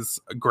Serenity's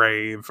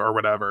grave or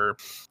whatever,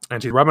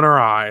 and she's rubbing her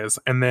eyes,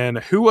 and then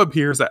who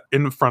appears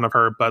in front of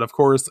her but, of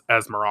course,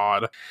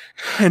 Esmeralda.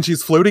 And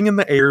she's floating in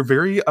the air,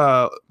 very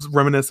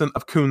reminiscent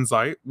of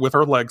Kunzite, with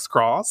her legs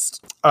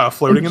crossed,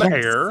 floating in the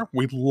air.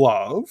 We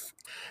love.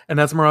 And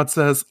Esmeralda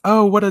says,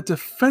 oh, what a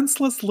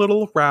defenseless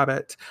little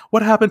rabbit.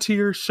 What happened to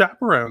your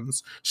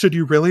chaperones? Should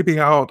you really be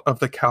out of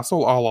the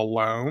castle all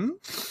alone?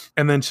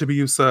 And then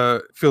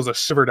Chibiusa feels a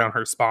shiver down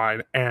her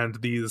spine,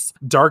 and these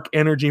dark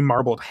energy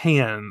marbled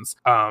hands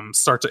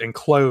start to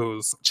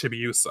enclose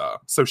Chibiusa.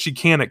 So she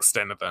can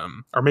extend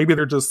them. Or maybe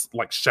they're just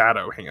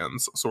shadow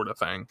hands sort of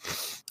thing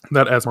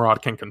that Esmeralda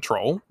can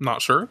control.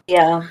 Not sure.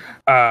 Yeah.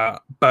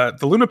 But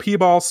the Luna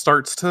P-ball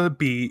starts to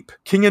beep.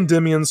 King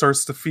Endymion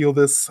starts to feel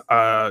this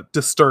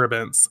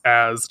disturbance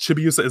as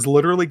Chibiusa is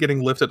literally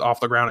getting lifted off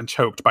the ground and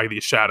choked by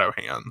these shadow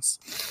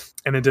hands.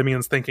 And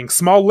Endymion's thinking,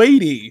 small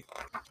lady!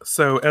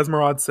 So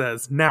Esmeralda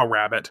says, now,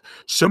 Rabbit,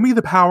 show me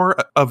the power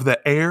of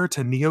the heir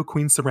to Neo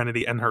Queen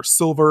Serenity and her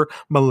silver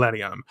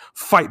millennium.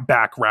 Fight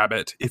back,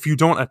 Rabbit. If you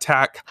don't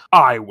attack,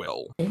 I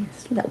will.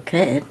 It's a little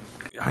kid.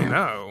 I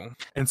know.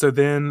 And so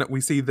then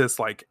we see this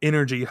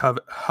energy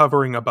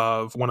hovering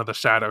above one of the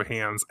shadow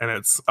hands, and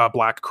it's a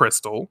black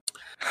crystal.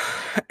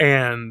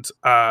 and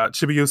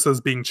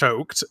Chibiusa's being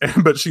choked,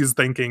 but she's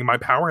thinking, my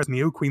power has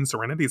Neo Queen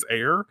Serenity's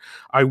air.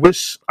 I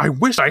wish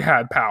I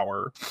had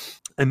power.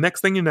 And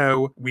next thing you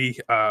know, we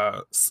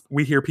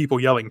hear people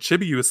yelling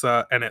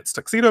Chibiusa, and it's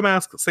Tuxedo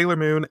Mask, Sailor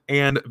Moon,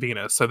 and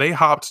Venus. So they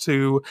hopped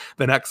to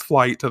the next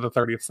flight to the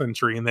 30th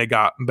century, and they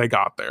got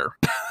there.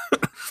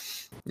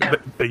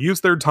 They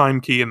used their time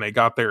key, and they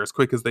got there as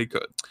quick as they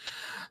could.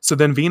 So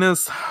then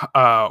Venus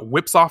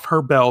whips off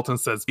her belt and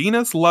says,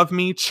 Venus, love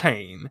me,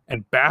 chain,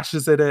 and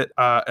bashes it at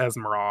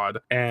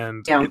Esmeralda.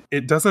 And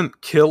it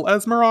doesn't kill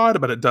Esmeralda,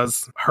 but it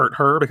does hurt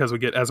her because we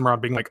get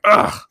Esmeralda being like,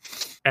 ugh.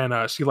 And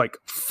she like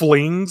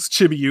flings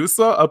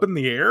Chibiusa up in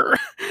the air.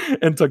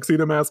 And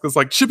Tuxedo Mask is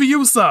like,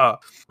 Chibiusa!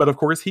 But of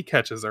course he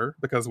catches her,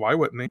 because why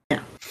wouldn't he?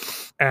 Yeah.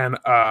 And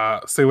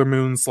Sailor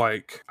Moon's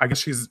like, I guess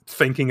she's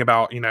thinking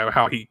about,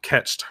 how he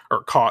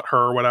caught her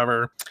or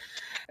whatever.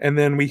 And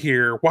then we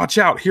hear, watch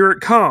out, here it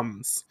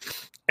comes.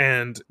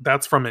 And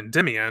that's from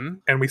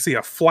Endymion. And we see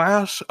a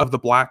flash of the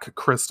black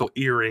crystal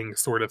earring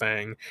sort of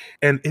thing.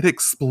 And it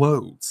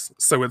explodes.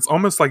 So it's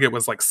almost like it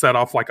was like set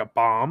off like a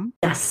bomb.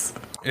 Yes.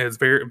 It's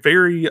very,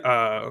 very,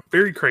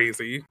 very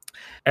crazy.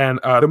 And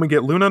then we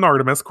get Luna and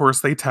Artemis. Of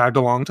course, they tagged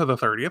along to the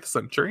 30th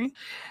century.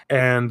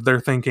 And they're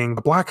thinking,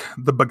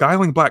 the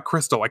beguiling black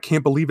crystal, I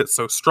can't believe it's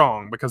so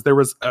strong, because there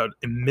was an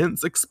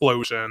immense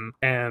explosion.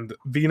 And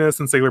Venus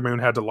and Sailor Moon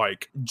had to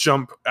like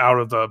jump out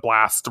of the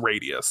blast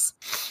radius.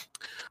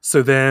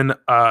 So then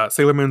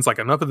Sailor Moon's like,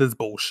 enough of this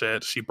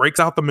bullshit. She breaks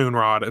out the moon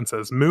rod and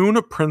says, Moon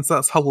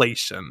Princess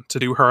Halation, to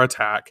do her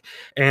attack.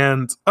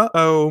 And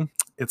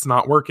it's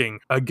not working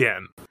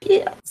again.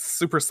 Yeah.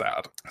 Super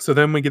sad. So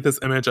then we get this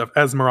image of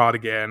Esmeralda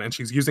again, and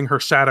she's using her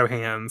shadow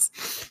hands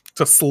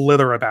to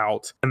slither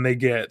about. And they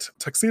get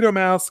Tuxedo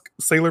Mask,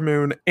 Sailor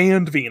Moon,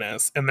 and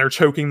Venus, and they're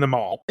choking them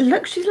all.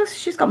 Look,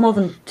 she's got more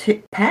than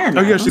 2 pairs.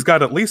 Oh yeah, she's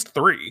got at least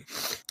 3.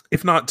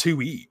 If not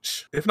 2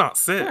 each, if not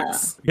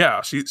 6.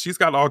 Yeah, she's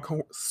got all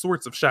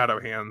sorts of shadow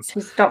hands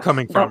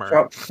coming from her.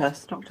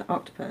 Dr.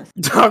 Octopus.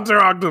 Dr.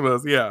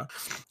 Octopus, yeah.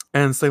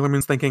 And Sailor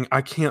Moon's thinking,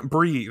 I can't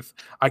breathe.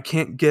 I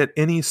can't get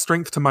any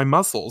strength to my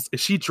muscles. Is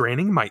she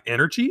draining my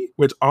energy?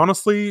 Which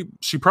honestly,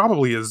 she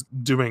probably is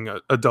doing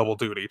a double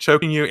duty,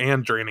 choking you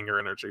and draining your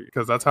energy,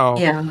 because that's how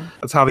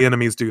the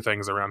enemies do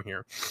things around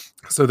here.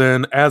 So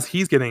then as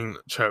he's getting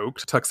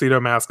choked, Tuxedo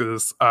Mask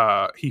is,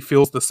 he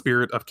feels the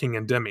spirit of King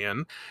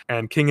Endymion,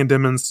 and King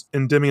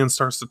Endymion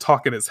starts to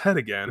talk in his head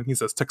again. He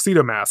says,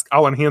 Tuxedo Mask,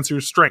 I'll enhance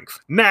your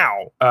strength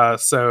now.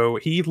 So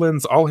he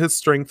lends all his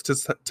strength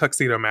to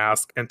Tuxedo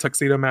Mask, and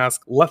Tuxedo Mask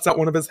lets out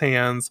one of his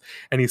hands,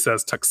 and he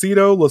says,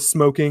 Tuxedo the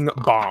Smoking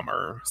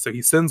Bomber. So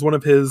he sends one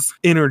of his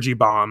energy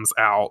bombs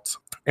out,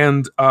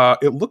 and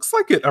it looks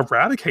like it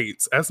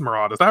eradicates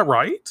Esmeralda. Is that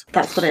right?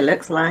 That's what it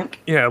looks like.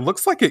 Yeah, it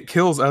looks like it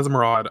kills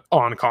Esmeralda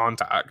on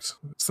contact,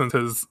 since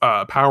his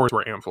powers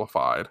were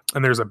amplified.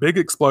 And there's a big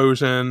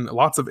explosion,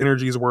 lots of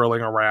energy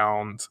swirling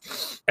around,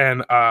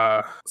 and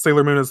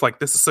Sailor Moon is like,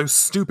 this is so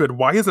stupid.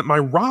 Why isn't my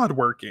rod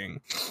working?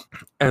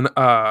 And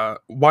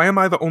why am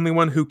I the only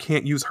one who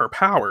can't use her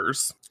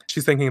powers?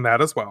 She's thinking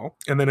that as well.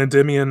 And then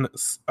Endymion,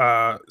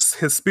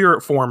 his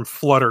spirit form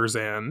flutters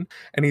in,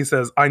 and he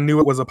says, I knew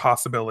it was a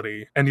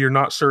possibility, and you're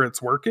not sure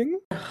it's working?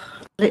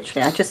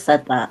 Literally, I just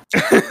said that.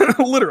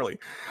 Literally.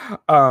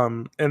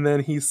 And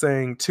then he's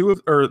saying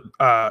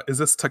is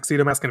this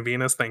Tuxedo Mask and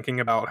Venus thinking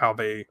about how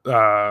they,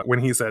 when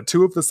he said,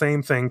 2 of the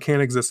same thing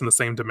can't exist in the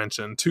same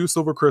dimension. 2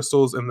 silver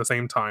crystals in the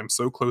same time,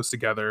 so close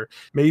together,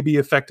 may be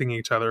affecting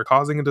each other,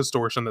 causing a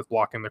distortion that's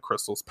blocking the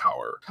crystal's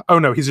power. Oh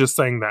no, he's just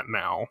saying that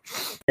now.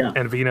 Yeah.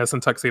 And Venus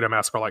and Tuxedo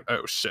Mask are like,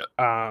 oh shit.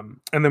 And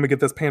then we get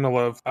this panel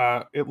of,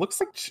 it looks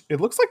like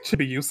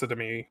Chibiusa to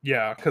me.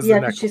 Yeah, because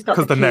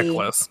the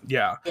necklace.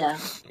 Yeah. Yeah.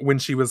 When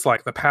she was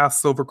like, the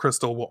past silver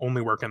crystal will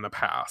only work in the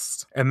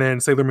past. And then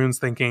Sailor Moon's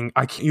thinking,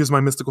 I can't use my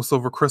mystical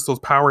silver crystal's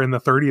power in the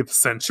 30th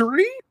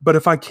century? But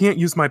if I can't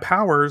use my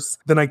powers,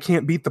 then I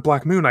can't beat the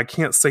Black Moon. I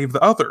can't save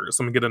the others.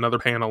 And we get another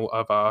panel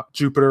of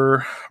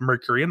Jupiter,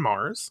 Mercury, and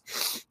Mars.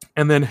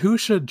 And then who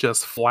should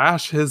just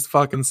flash his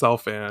fucking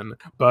self in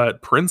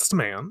but Prince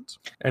Demand?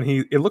 And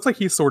it looks like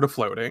he's sort of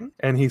floating.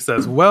 And he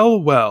says,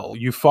 well,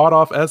 you fought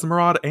off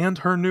Esmeralda and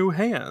her new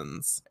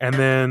hands. And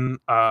then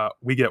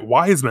we get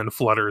Wiseman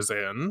flutters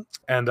in.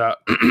 And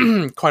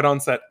quite on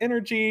set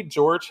energy,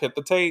 George, hit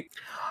the tape.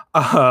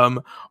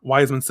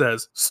 Wiseman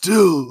says,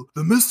 still,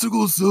 the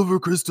mystical silver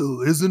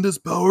crystal isn't as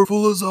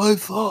powerful as I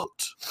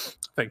thought.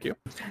 Thank you.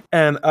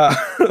 And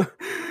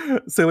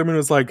Sailor Moon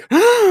was like,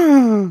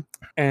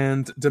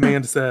 and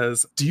Demand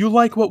says, do you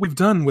like what we've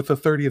done with the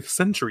 30th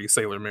century,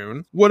 Sailor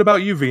Moon? What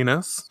about you,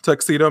 Venus?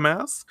 Tuxedo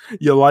Mask?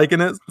 You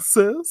liking it,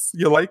 sis?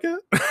 You like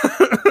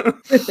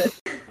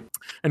it?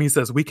 And he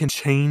says, we can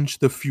change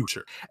the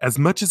future as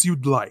much as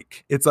you'd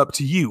like. It's up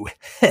to you.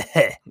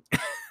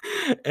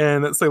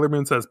 And Sailor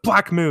Moon says,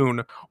 Black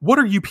Moon, what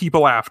are you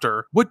people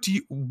after?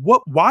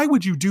 Why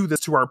would you do this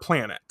to our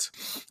planet?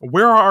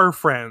 Where are our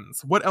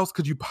friends? What else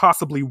could you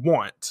possibly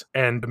want?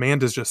 And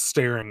Amanda's just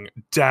staring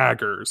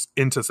daggers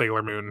into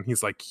Sailor Moon. And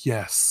he's like,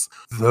 yes,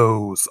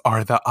 those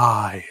are the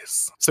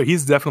eyes. So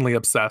he's definitely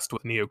obsessed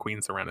with Neo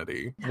Queen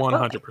Serenity.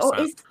 100%.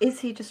 Or is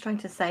he just trying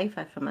to save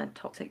her from a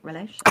toxic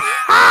relationship?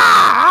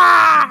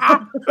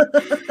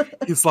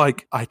 He's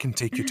like, I can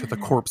take you to the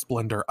corpse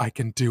blender. I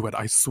can do it.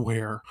 I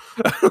swear.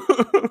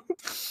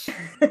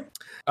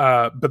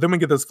 But then we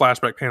get this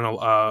flashback panel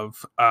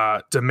of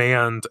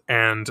Demand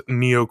and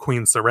Neo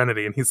Queen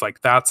Serenity, and he's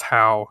like, that's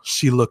how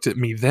she looked at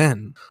me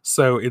then.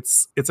 So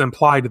it's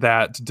implied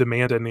that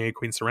Demand and Neo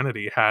Queen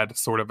Serenity had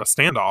sort of a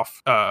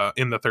standoff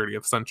in the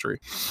 30th century.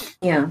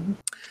 Yeah.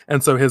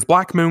 And so his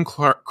black moon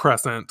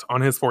crescent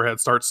on his forehead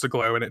starts to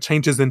glow, and it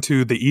changes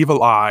into the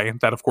evil eye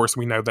that, of course,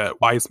 we know that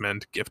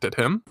Wiseman gifted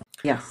him.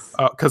 Yes.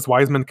 Because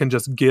Wiseman can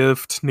just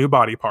gift new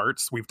body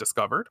parts, we've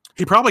discovered.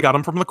 He probably got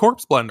them from the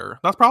corpse blender.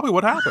 That's probably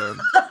what happened.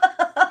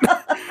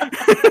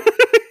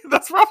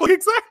 That's probably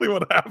exactly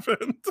what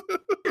happened.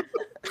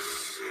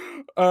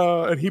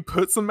 And he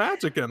put some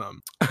magic in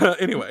them.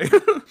 Anyway.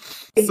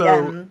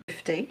 So,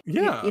 50.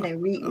 Yeah.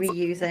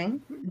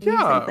 Reusing.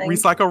 Yeah.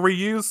 Recycle,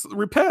 reuse,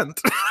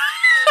 repent.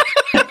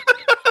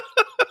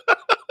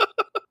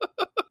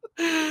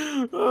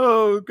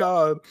 Oh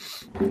god.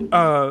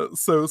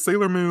 So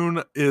Sailor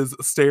Moon is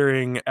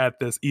staring at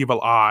this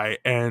evil eye,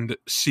 and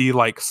she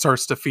like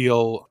starts to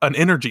feel an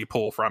energy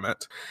pull from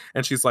it,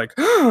 and she's like,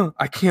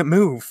 I can't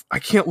move, I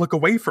can't look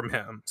away from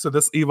him. So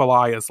this evil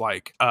eye is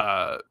like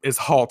is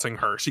halting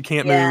her. She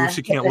can't move,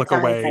 she can't look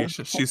away.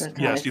 She's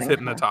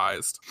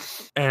hypnotized.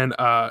 And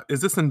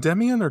is this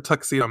Endymion or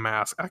Tuxedo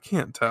Mask? I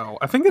can't tell.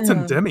 I think it's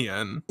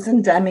Endymion. It's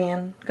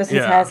Endymion because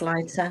his hair's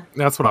lighter.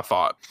 That's what I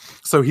thought.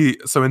 So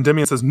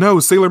Endymion says, no,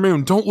 Sailor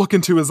Moon, don't look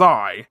into his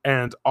eye.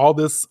 And all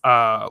this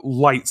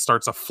light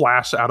starts to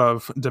flash out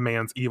of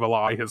Demand's evil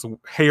eye. His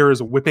hair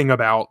is whipping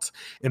about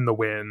in the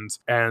wind.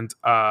 And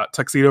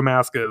Tuxedo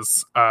Mask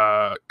is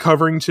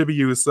covering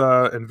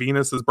Chibiusa, and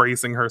Venus is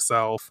bracing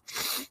herself.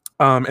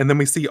 And then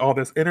we see all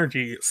this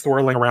energy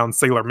swirling around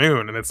Sailor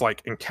Moon, and it's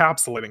like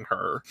encapsulating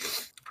her.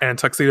 And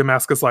Tuxedo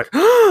Mask is like,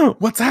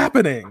 what's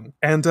happening?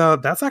 And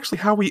that's actually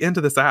how we end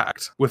this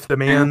act, with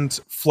Demand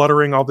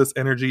fluttering all this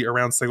energy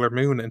around Sailor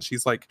Moon, and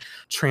she's like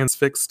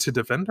transfixed to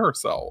defend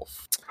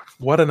herself.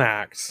 What an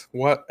act.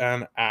 What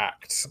an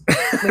act.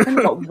 We've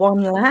only got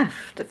one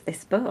left of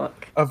this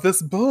book.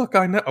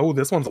 I know. Oh,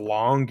 this one's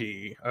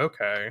longy.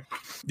 Okay.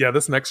 Yeah,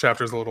 this next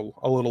chapter is a little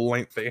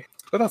lengthy,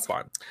 but that's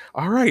fine.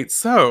 All right.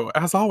 So,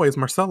 as always,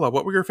 Marcella,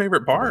 what were your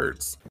favorite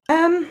parts?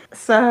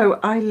 So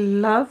I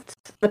loved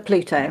the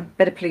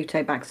bit of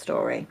Pluto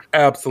backstory.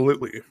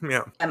 Absolutely.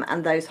 Yeah.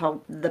 And those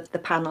the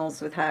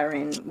panels with her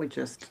in were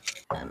just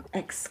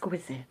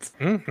exquisite.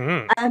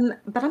 Mm-hmm.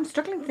 But I'm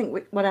struggling to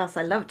think what else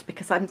I loved,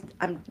 because I'm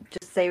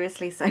just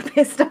seriously so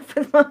pissed off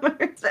with Mama.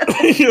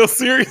 Yeah,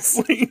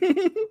 seriously.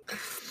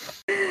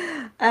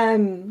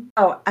 And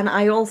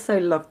I also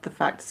loved the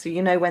fact, so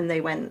when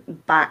they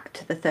went back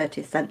to the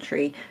 30th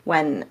century,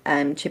 when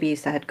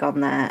Chibiusa had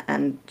gone there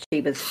and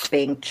she was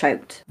being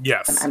choked.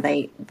 Yes. And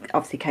they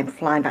obviously came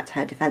flying back to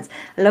her defense.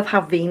 I love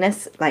how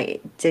Venus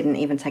didn't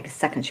even take a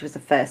second. She was the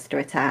first to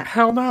attack.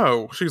 Hell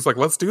no. She's like,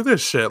 let's do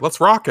this shit. Let's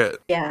rock it.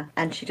 Yeah,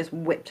 and she just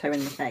whipped her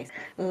in the face.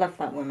 I love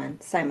that woman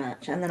so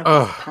much. And then of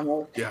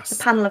course the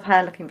panel of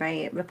her looking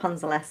very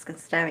Rapunzel-esque and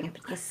staring up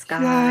at the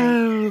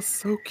sky. Yes,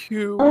 so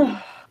cute. Oh,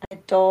 I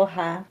adore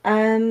her.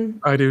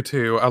 I do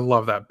too. I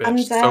love that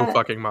bitch so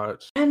fucking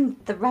much. And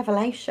the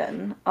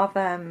revelation of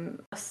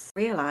us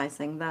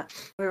realizing that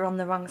we're on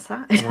the wrong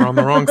side. We're on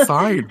the wrong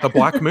side. The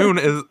Black Moon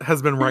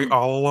has been right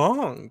all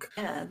along.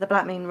 Yeah, the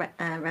Black Moon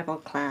Rebel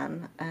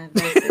Clan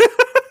versus the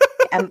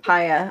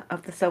Empire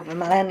of the Silver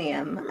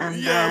Millennium,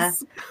 and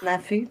their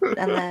food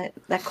and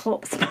their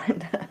corpse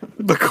blender.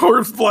 The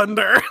corpse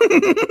blender.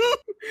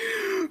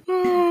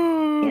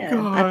 Oh, yeah,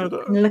 God.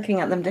 I'm looking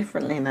at them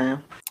differently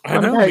now. I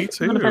know, me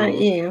too. What about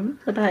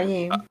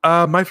you?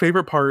 My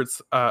favorite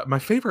parts, my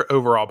favorite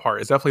overall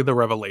part is definitely the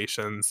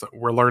revelations.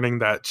 We're learning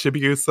that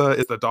Chibiusa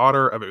is the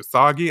daughter of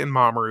Usagi and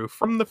Mamoru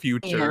from the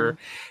future.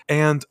 Yeah.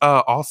 And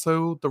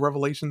also the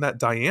revelation that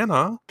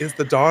Diana is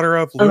the daughter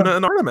of Luna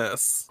and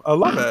Artemis. I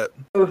love it.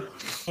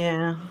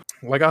 Yeah.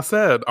 Like I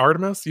said,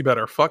 Artemis, you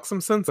better fuck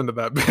some sense into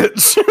that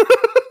bitch.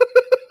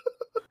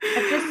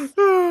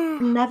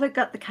 Never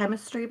got the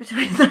chemistry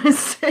between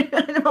those two.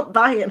 I'm not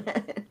buying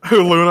it.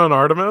 Who, Luna and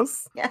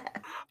Artemis? Yeah.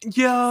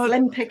 Yeah.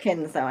 Slim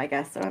pickings, though, I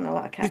guess. There aren't a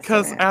lot of cats.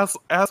 Because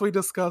as we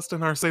discussed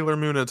in our Sailor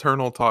Moon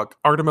Eternal talk,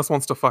 Artemis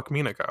wants to fuck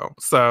Minako.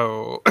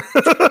 So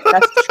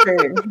that's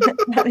true.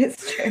 That is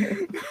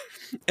true.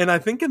 And I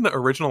think in the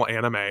original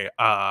anime,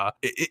 I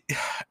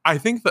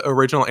think the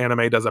original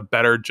anime does a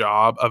better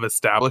job of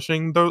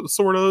establishing the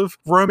sort of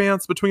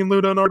romance between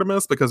Luna and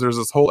Artemis, because there's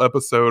this whole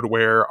episode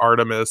where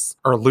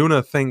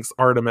Luna thinks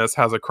Artemis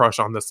has a crush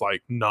on this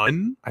like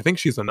nun. I think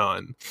she's a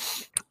nun.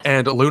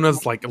 And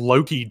Luna's like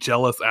low-key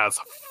jealous as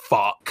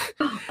fuck.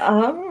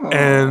 Oh.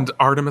 And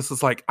Artemis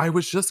is like, I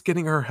was just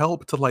getting her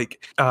help to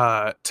like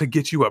to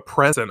get you a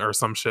present or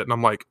some shit. And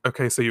I'm like,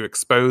 okay, so you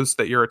exposed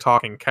that you're a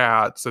talking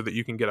cat so that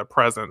you can get a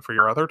present for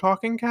your other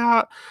talking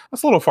cat?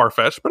 That's a little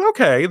far-fetched, but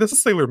okay, this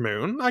is Sailor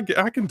Moon. I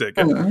can dig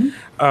it. Mm-hmm.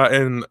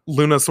 And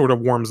Luna sort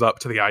of warms up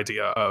to the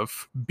idea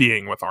of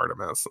being with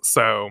Artemis.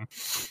 So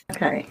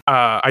okay.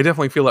 I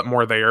definitely feel it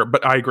more there,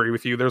 but I agree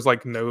with you. There's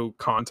like no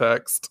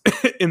context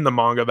in the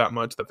manga that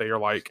much that they are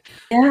like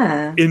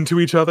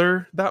into each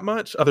other that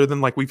much, other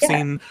than like we've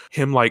seen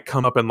him like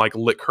come up and like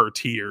lick her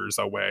tears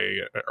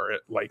away, or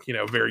like, you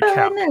know, very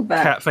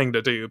cat thing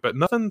to do, but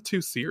nothing too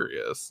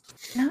serious.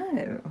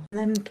 No.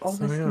 Then all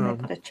of a sudden they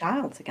put a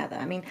child together.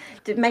 I mean,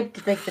 did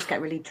they just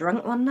get really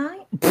drunk one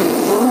night?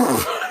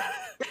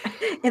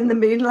 In the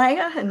moon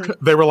layer, and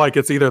they were like,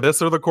 it's either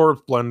this or the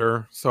corpse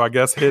blender, so I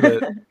guess hit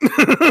it.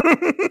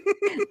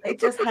 They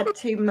just had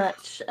too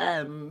much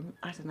I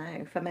don't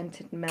know,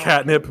 fermented milk,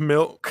 catnip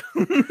milk.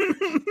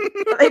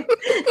 They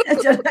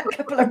done a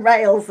couple of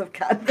rails of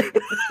catnip.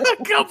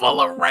 A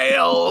couple of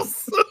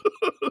rails.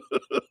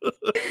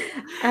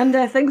 And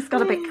things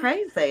got a bit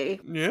crazy.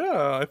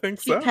 Yeah, I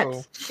think she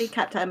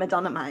kept her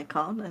Madonna mic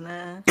on,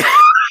 and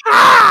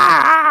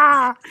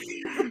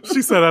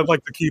she said, I'd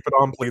like to keep it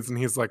on, please. And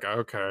he's like,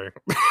 okay.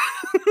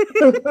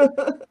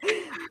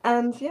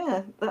 And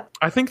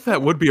I think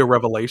that would be a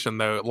revelation,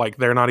 though. Like,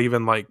 they're not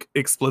even like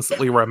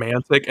explicitly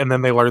romantic, and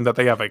then they learn that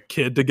they have a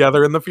kid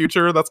together in the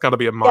future. That's got to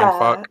be a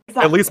mindfuck.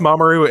 Exactly. At least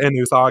Mamoru and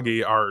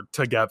Usagi are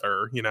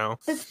together, you know?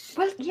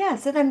 Well, yeah.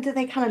 So then do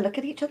they kind of look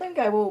at each other and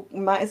go, well, we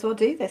might as well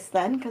do this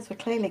then, because we're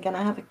clearly going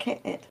to have a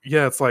kid?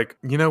 Yeah, it's like,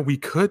 you know, we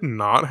could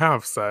not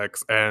have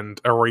sex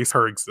and erase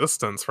her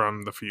existence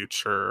from the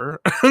future.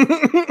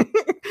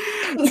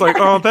 It's like,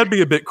 oh, that'd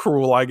be a bit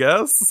cruel, I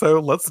guess. So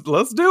let's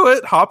do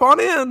it. Hop on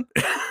in.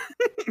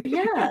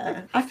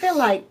 Yeah, I feel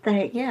like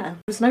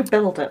there's no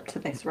build up to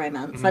this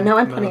romance. I know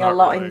I'm putting a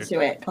lot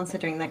into it,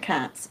 considering they're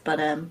cats, but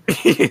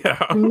yeah,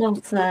 I'm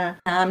not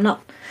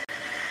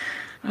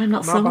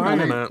sold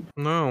on it.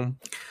 No.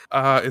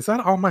 Is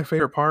that all my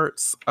favorite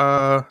parts?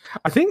 I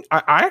think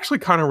I actually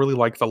kind of really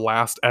like the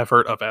last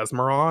effort of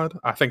Esmeralda.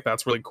 I think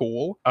that's really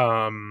cool.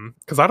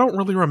 Because I don't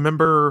really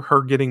remember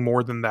her getting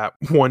more than that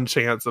one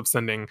chance of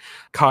sending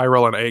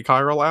Chiral and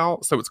Achiral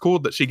out. So it's cool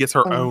that she gets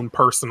her own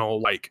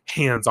personal, like,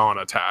 hands-on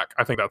attack.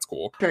 I think that's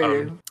cool.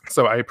 True.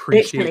 So I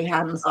appreciate literally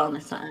hands-on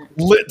attack.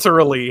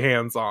 Literally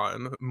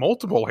hands-on.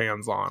 Multiple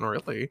hands-on,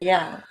 really.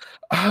 Yeah.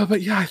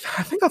 But yeah,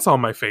 I think that's all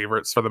my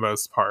favorites for the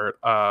most part.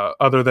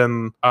 Other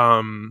than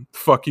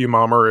fuck you,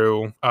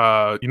 Mamoru,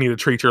 you need to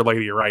treat your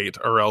lady right,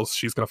 or else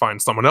she's gonna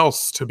find someone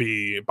else to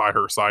be by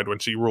her side when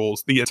she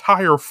rules the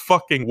entire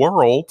fucking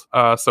world.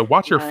 So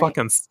watch your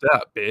fucking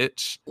step,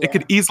 bitch. Yeah. It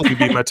could easily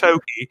be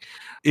Matoki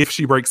if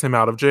she breaks him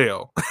out of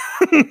jail.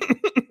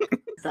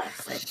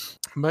 Exactly.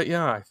 But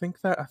yeah, I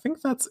think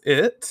that's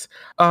it.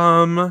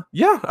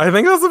 Yeah, I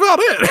think that's about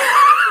it.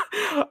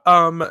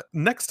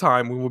 Next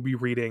time we will be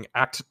reading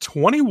Act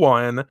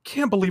 21.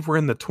 Can't believe we're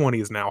in the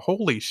 20s now.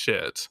 Holy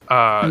shit.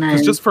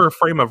 Because just for a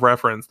frame of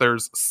reference,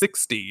 there's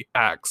 60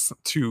 acts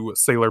to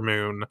Sailor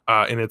Moon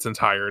in its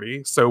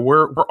entirety. So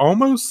we're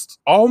almost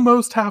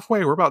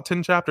halfway. We're about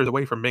 10 chapters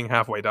away from being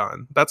halfway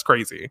done. That's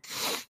crazy.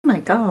 Oh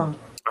my god.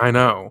 I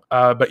know.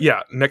 But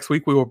yeah, next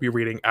week we will be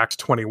reading Act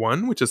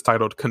 21, which is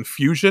titled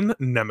Confusion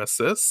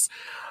Nemesis.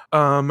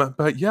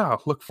 But yeah,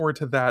 look forward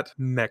to that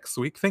next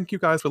week. Thank you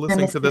guys for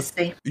listening to this.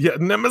 Yeah,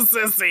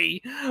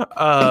 Nemesis-y.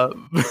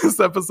 This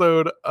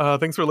episode.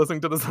 Thanks for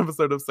listening to this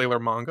episode of Sailor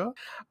Manga.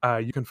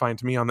 You can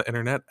find me on the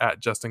internet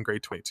at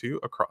JustinGray22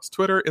 across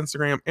Twitter,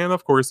 Instagram, and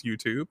of course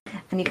YouTube.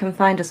 And you can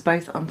find us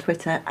both on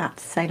Twitter at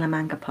Sailor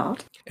Manga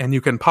Pod. And you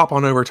can pop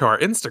on over to our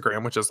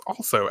Instagram, which is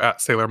also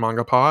at Sailor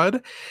Manga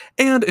Pod.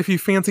 And if you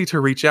fancy to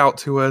reach out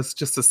to us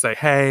just to say,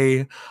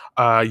 hey,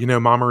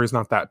 Mamoru's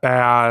not that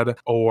bad,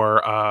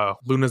 or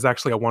Luna's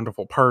actually a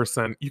wonderful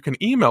person, you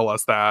can email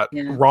us that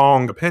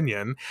wrong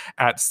opinion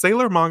at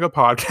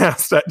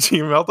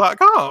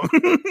sailormangapodcast@gmail.com.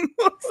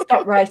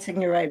 Stop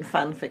writing your own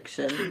fan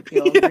fiction.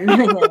 You're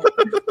ruining it.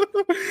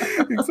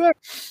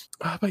 Exactly.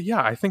 But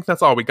yeah, I think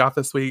that's all we got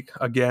this week.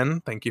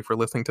 Again, thank you for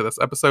listening to this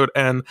episode.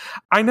 And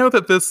I know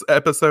that this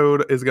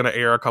episode is going to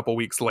air a couple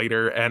weeks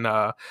later. And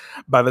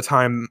by the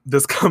time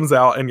this comes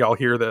out and y'all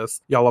hear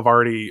this, y'all have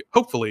already,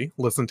 hopefully,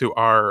 listened to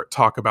our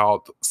talk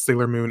about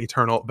Sailor Moon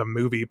Eternal, the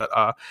movie. But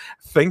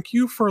thank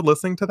you for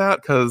listening to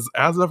that, because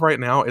as of right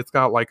now, it's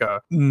got like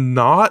a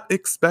not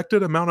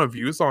expected amount of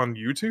views on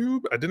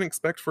YouTube. I didn't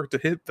expect for it to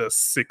hit the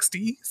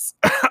 60s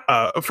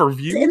for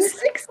views. It's in the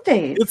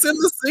 60s. It's in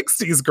the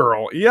 60s,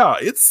 girl. Yeah,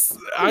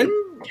 I'm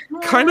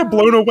kind of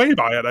blown away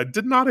by it. I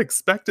did not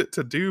expect it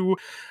to do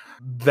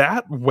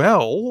that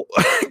well,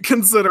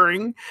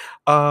 considering,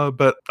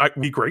 but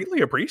we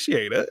greatly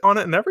appreciate it on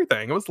it and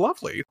everything. It was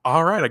lovely.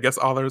 All right, I guess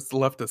all there's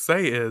left to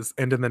say is,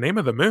 and in the name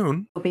of the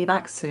moon, we'll be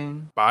back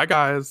soon. Bye,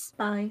 guys.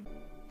 Bye.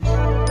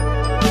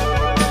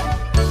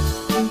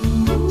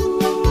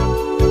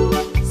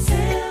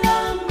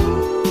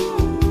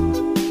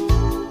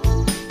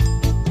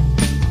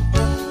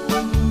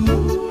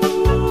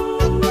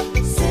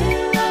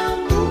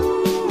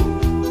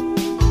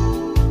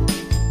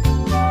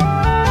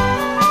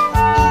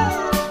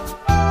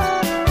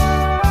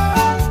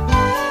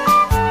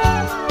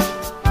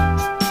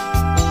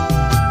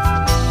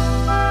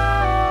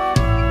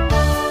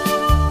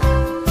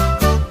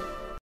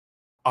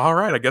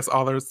 right, I guess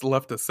all there's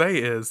left to say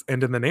is,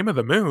 and in the name of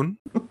the moon.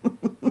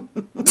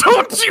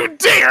 Don't you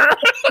dare!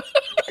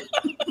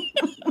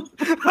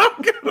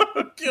 I'm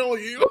gonna kill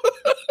you.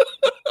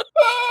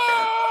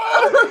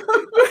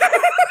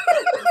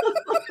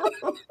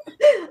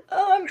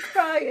 Oh, I'm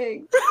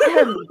crying.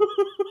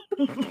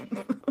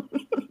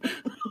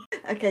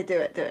 Okay, do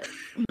it.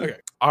 Okay.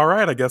 All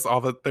right, I guess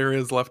all that there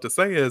is left to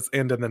say is,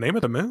 and in the name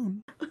of the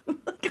moon.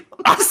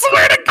 I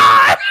swear to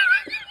God!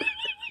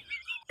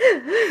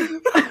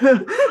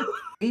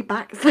 Be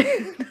back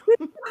soon.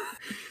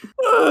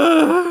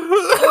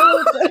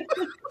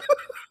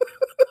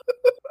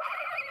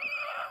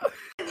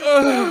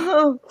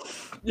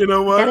 You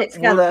know what? Get it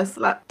together.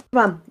 Come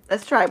on,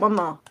 let's try it. One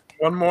more.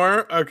 One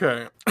more?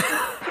 Okay.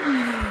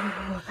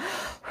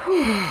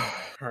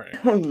 All right.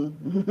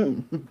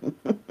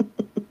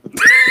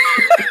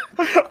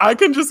 I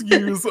can just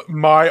use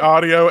my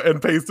audio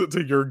and paste it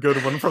to your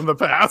good one from the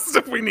past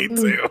if we need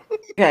to.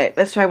 Okay,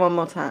 let's try one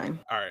more time.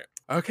 All right.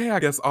 Okay, I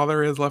guess all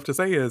there is left to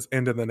say is,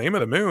 and in the name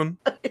of the moon.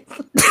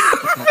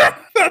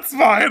 That's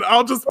fine.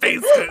 I'll just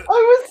paste it. I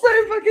was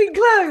so fucking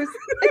close.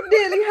 I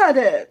nearly had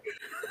it.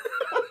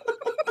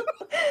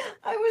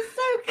 I was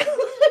so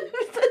close.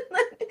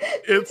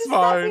 And then It's you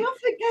fine. Set me off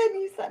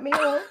again. You set me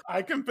off.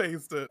 I can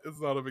paste it. It's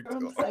not a big deal.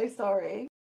 I'm so sorry.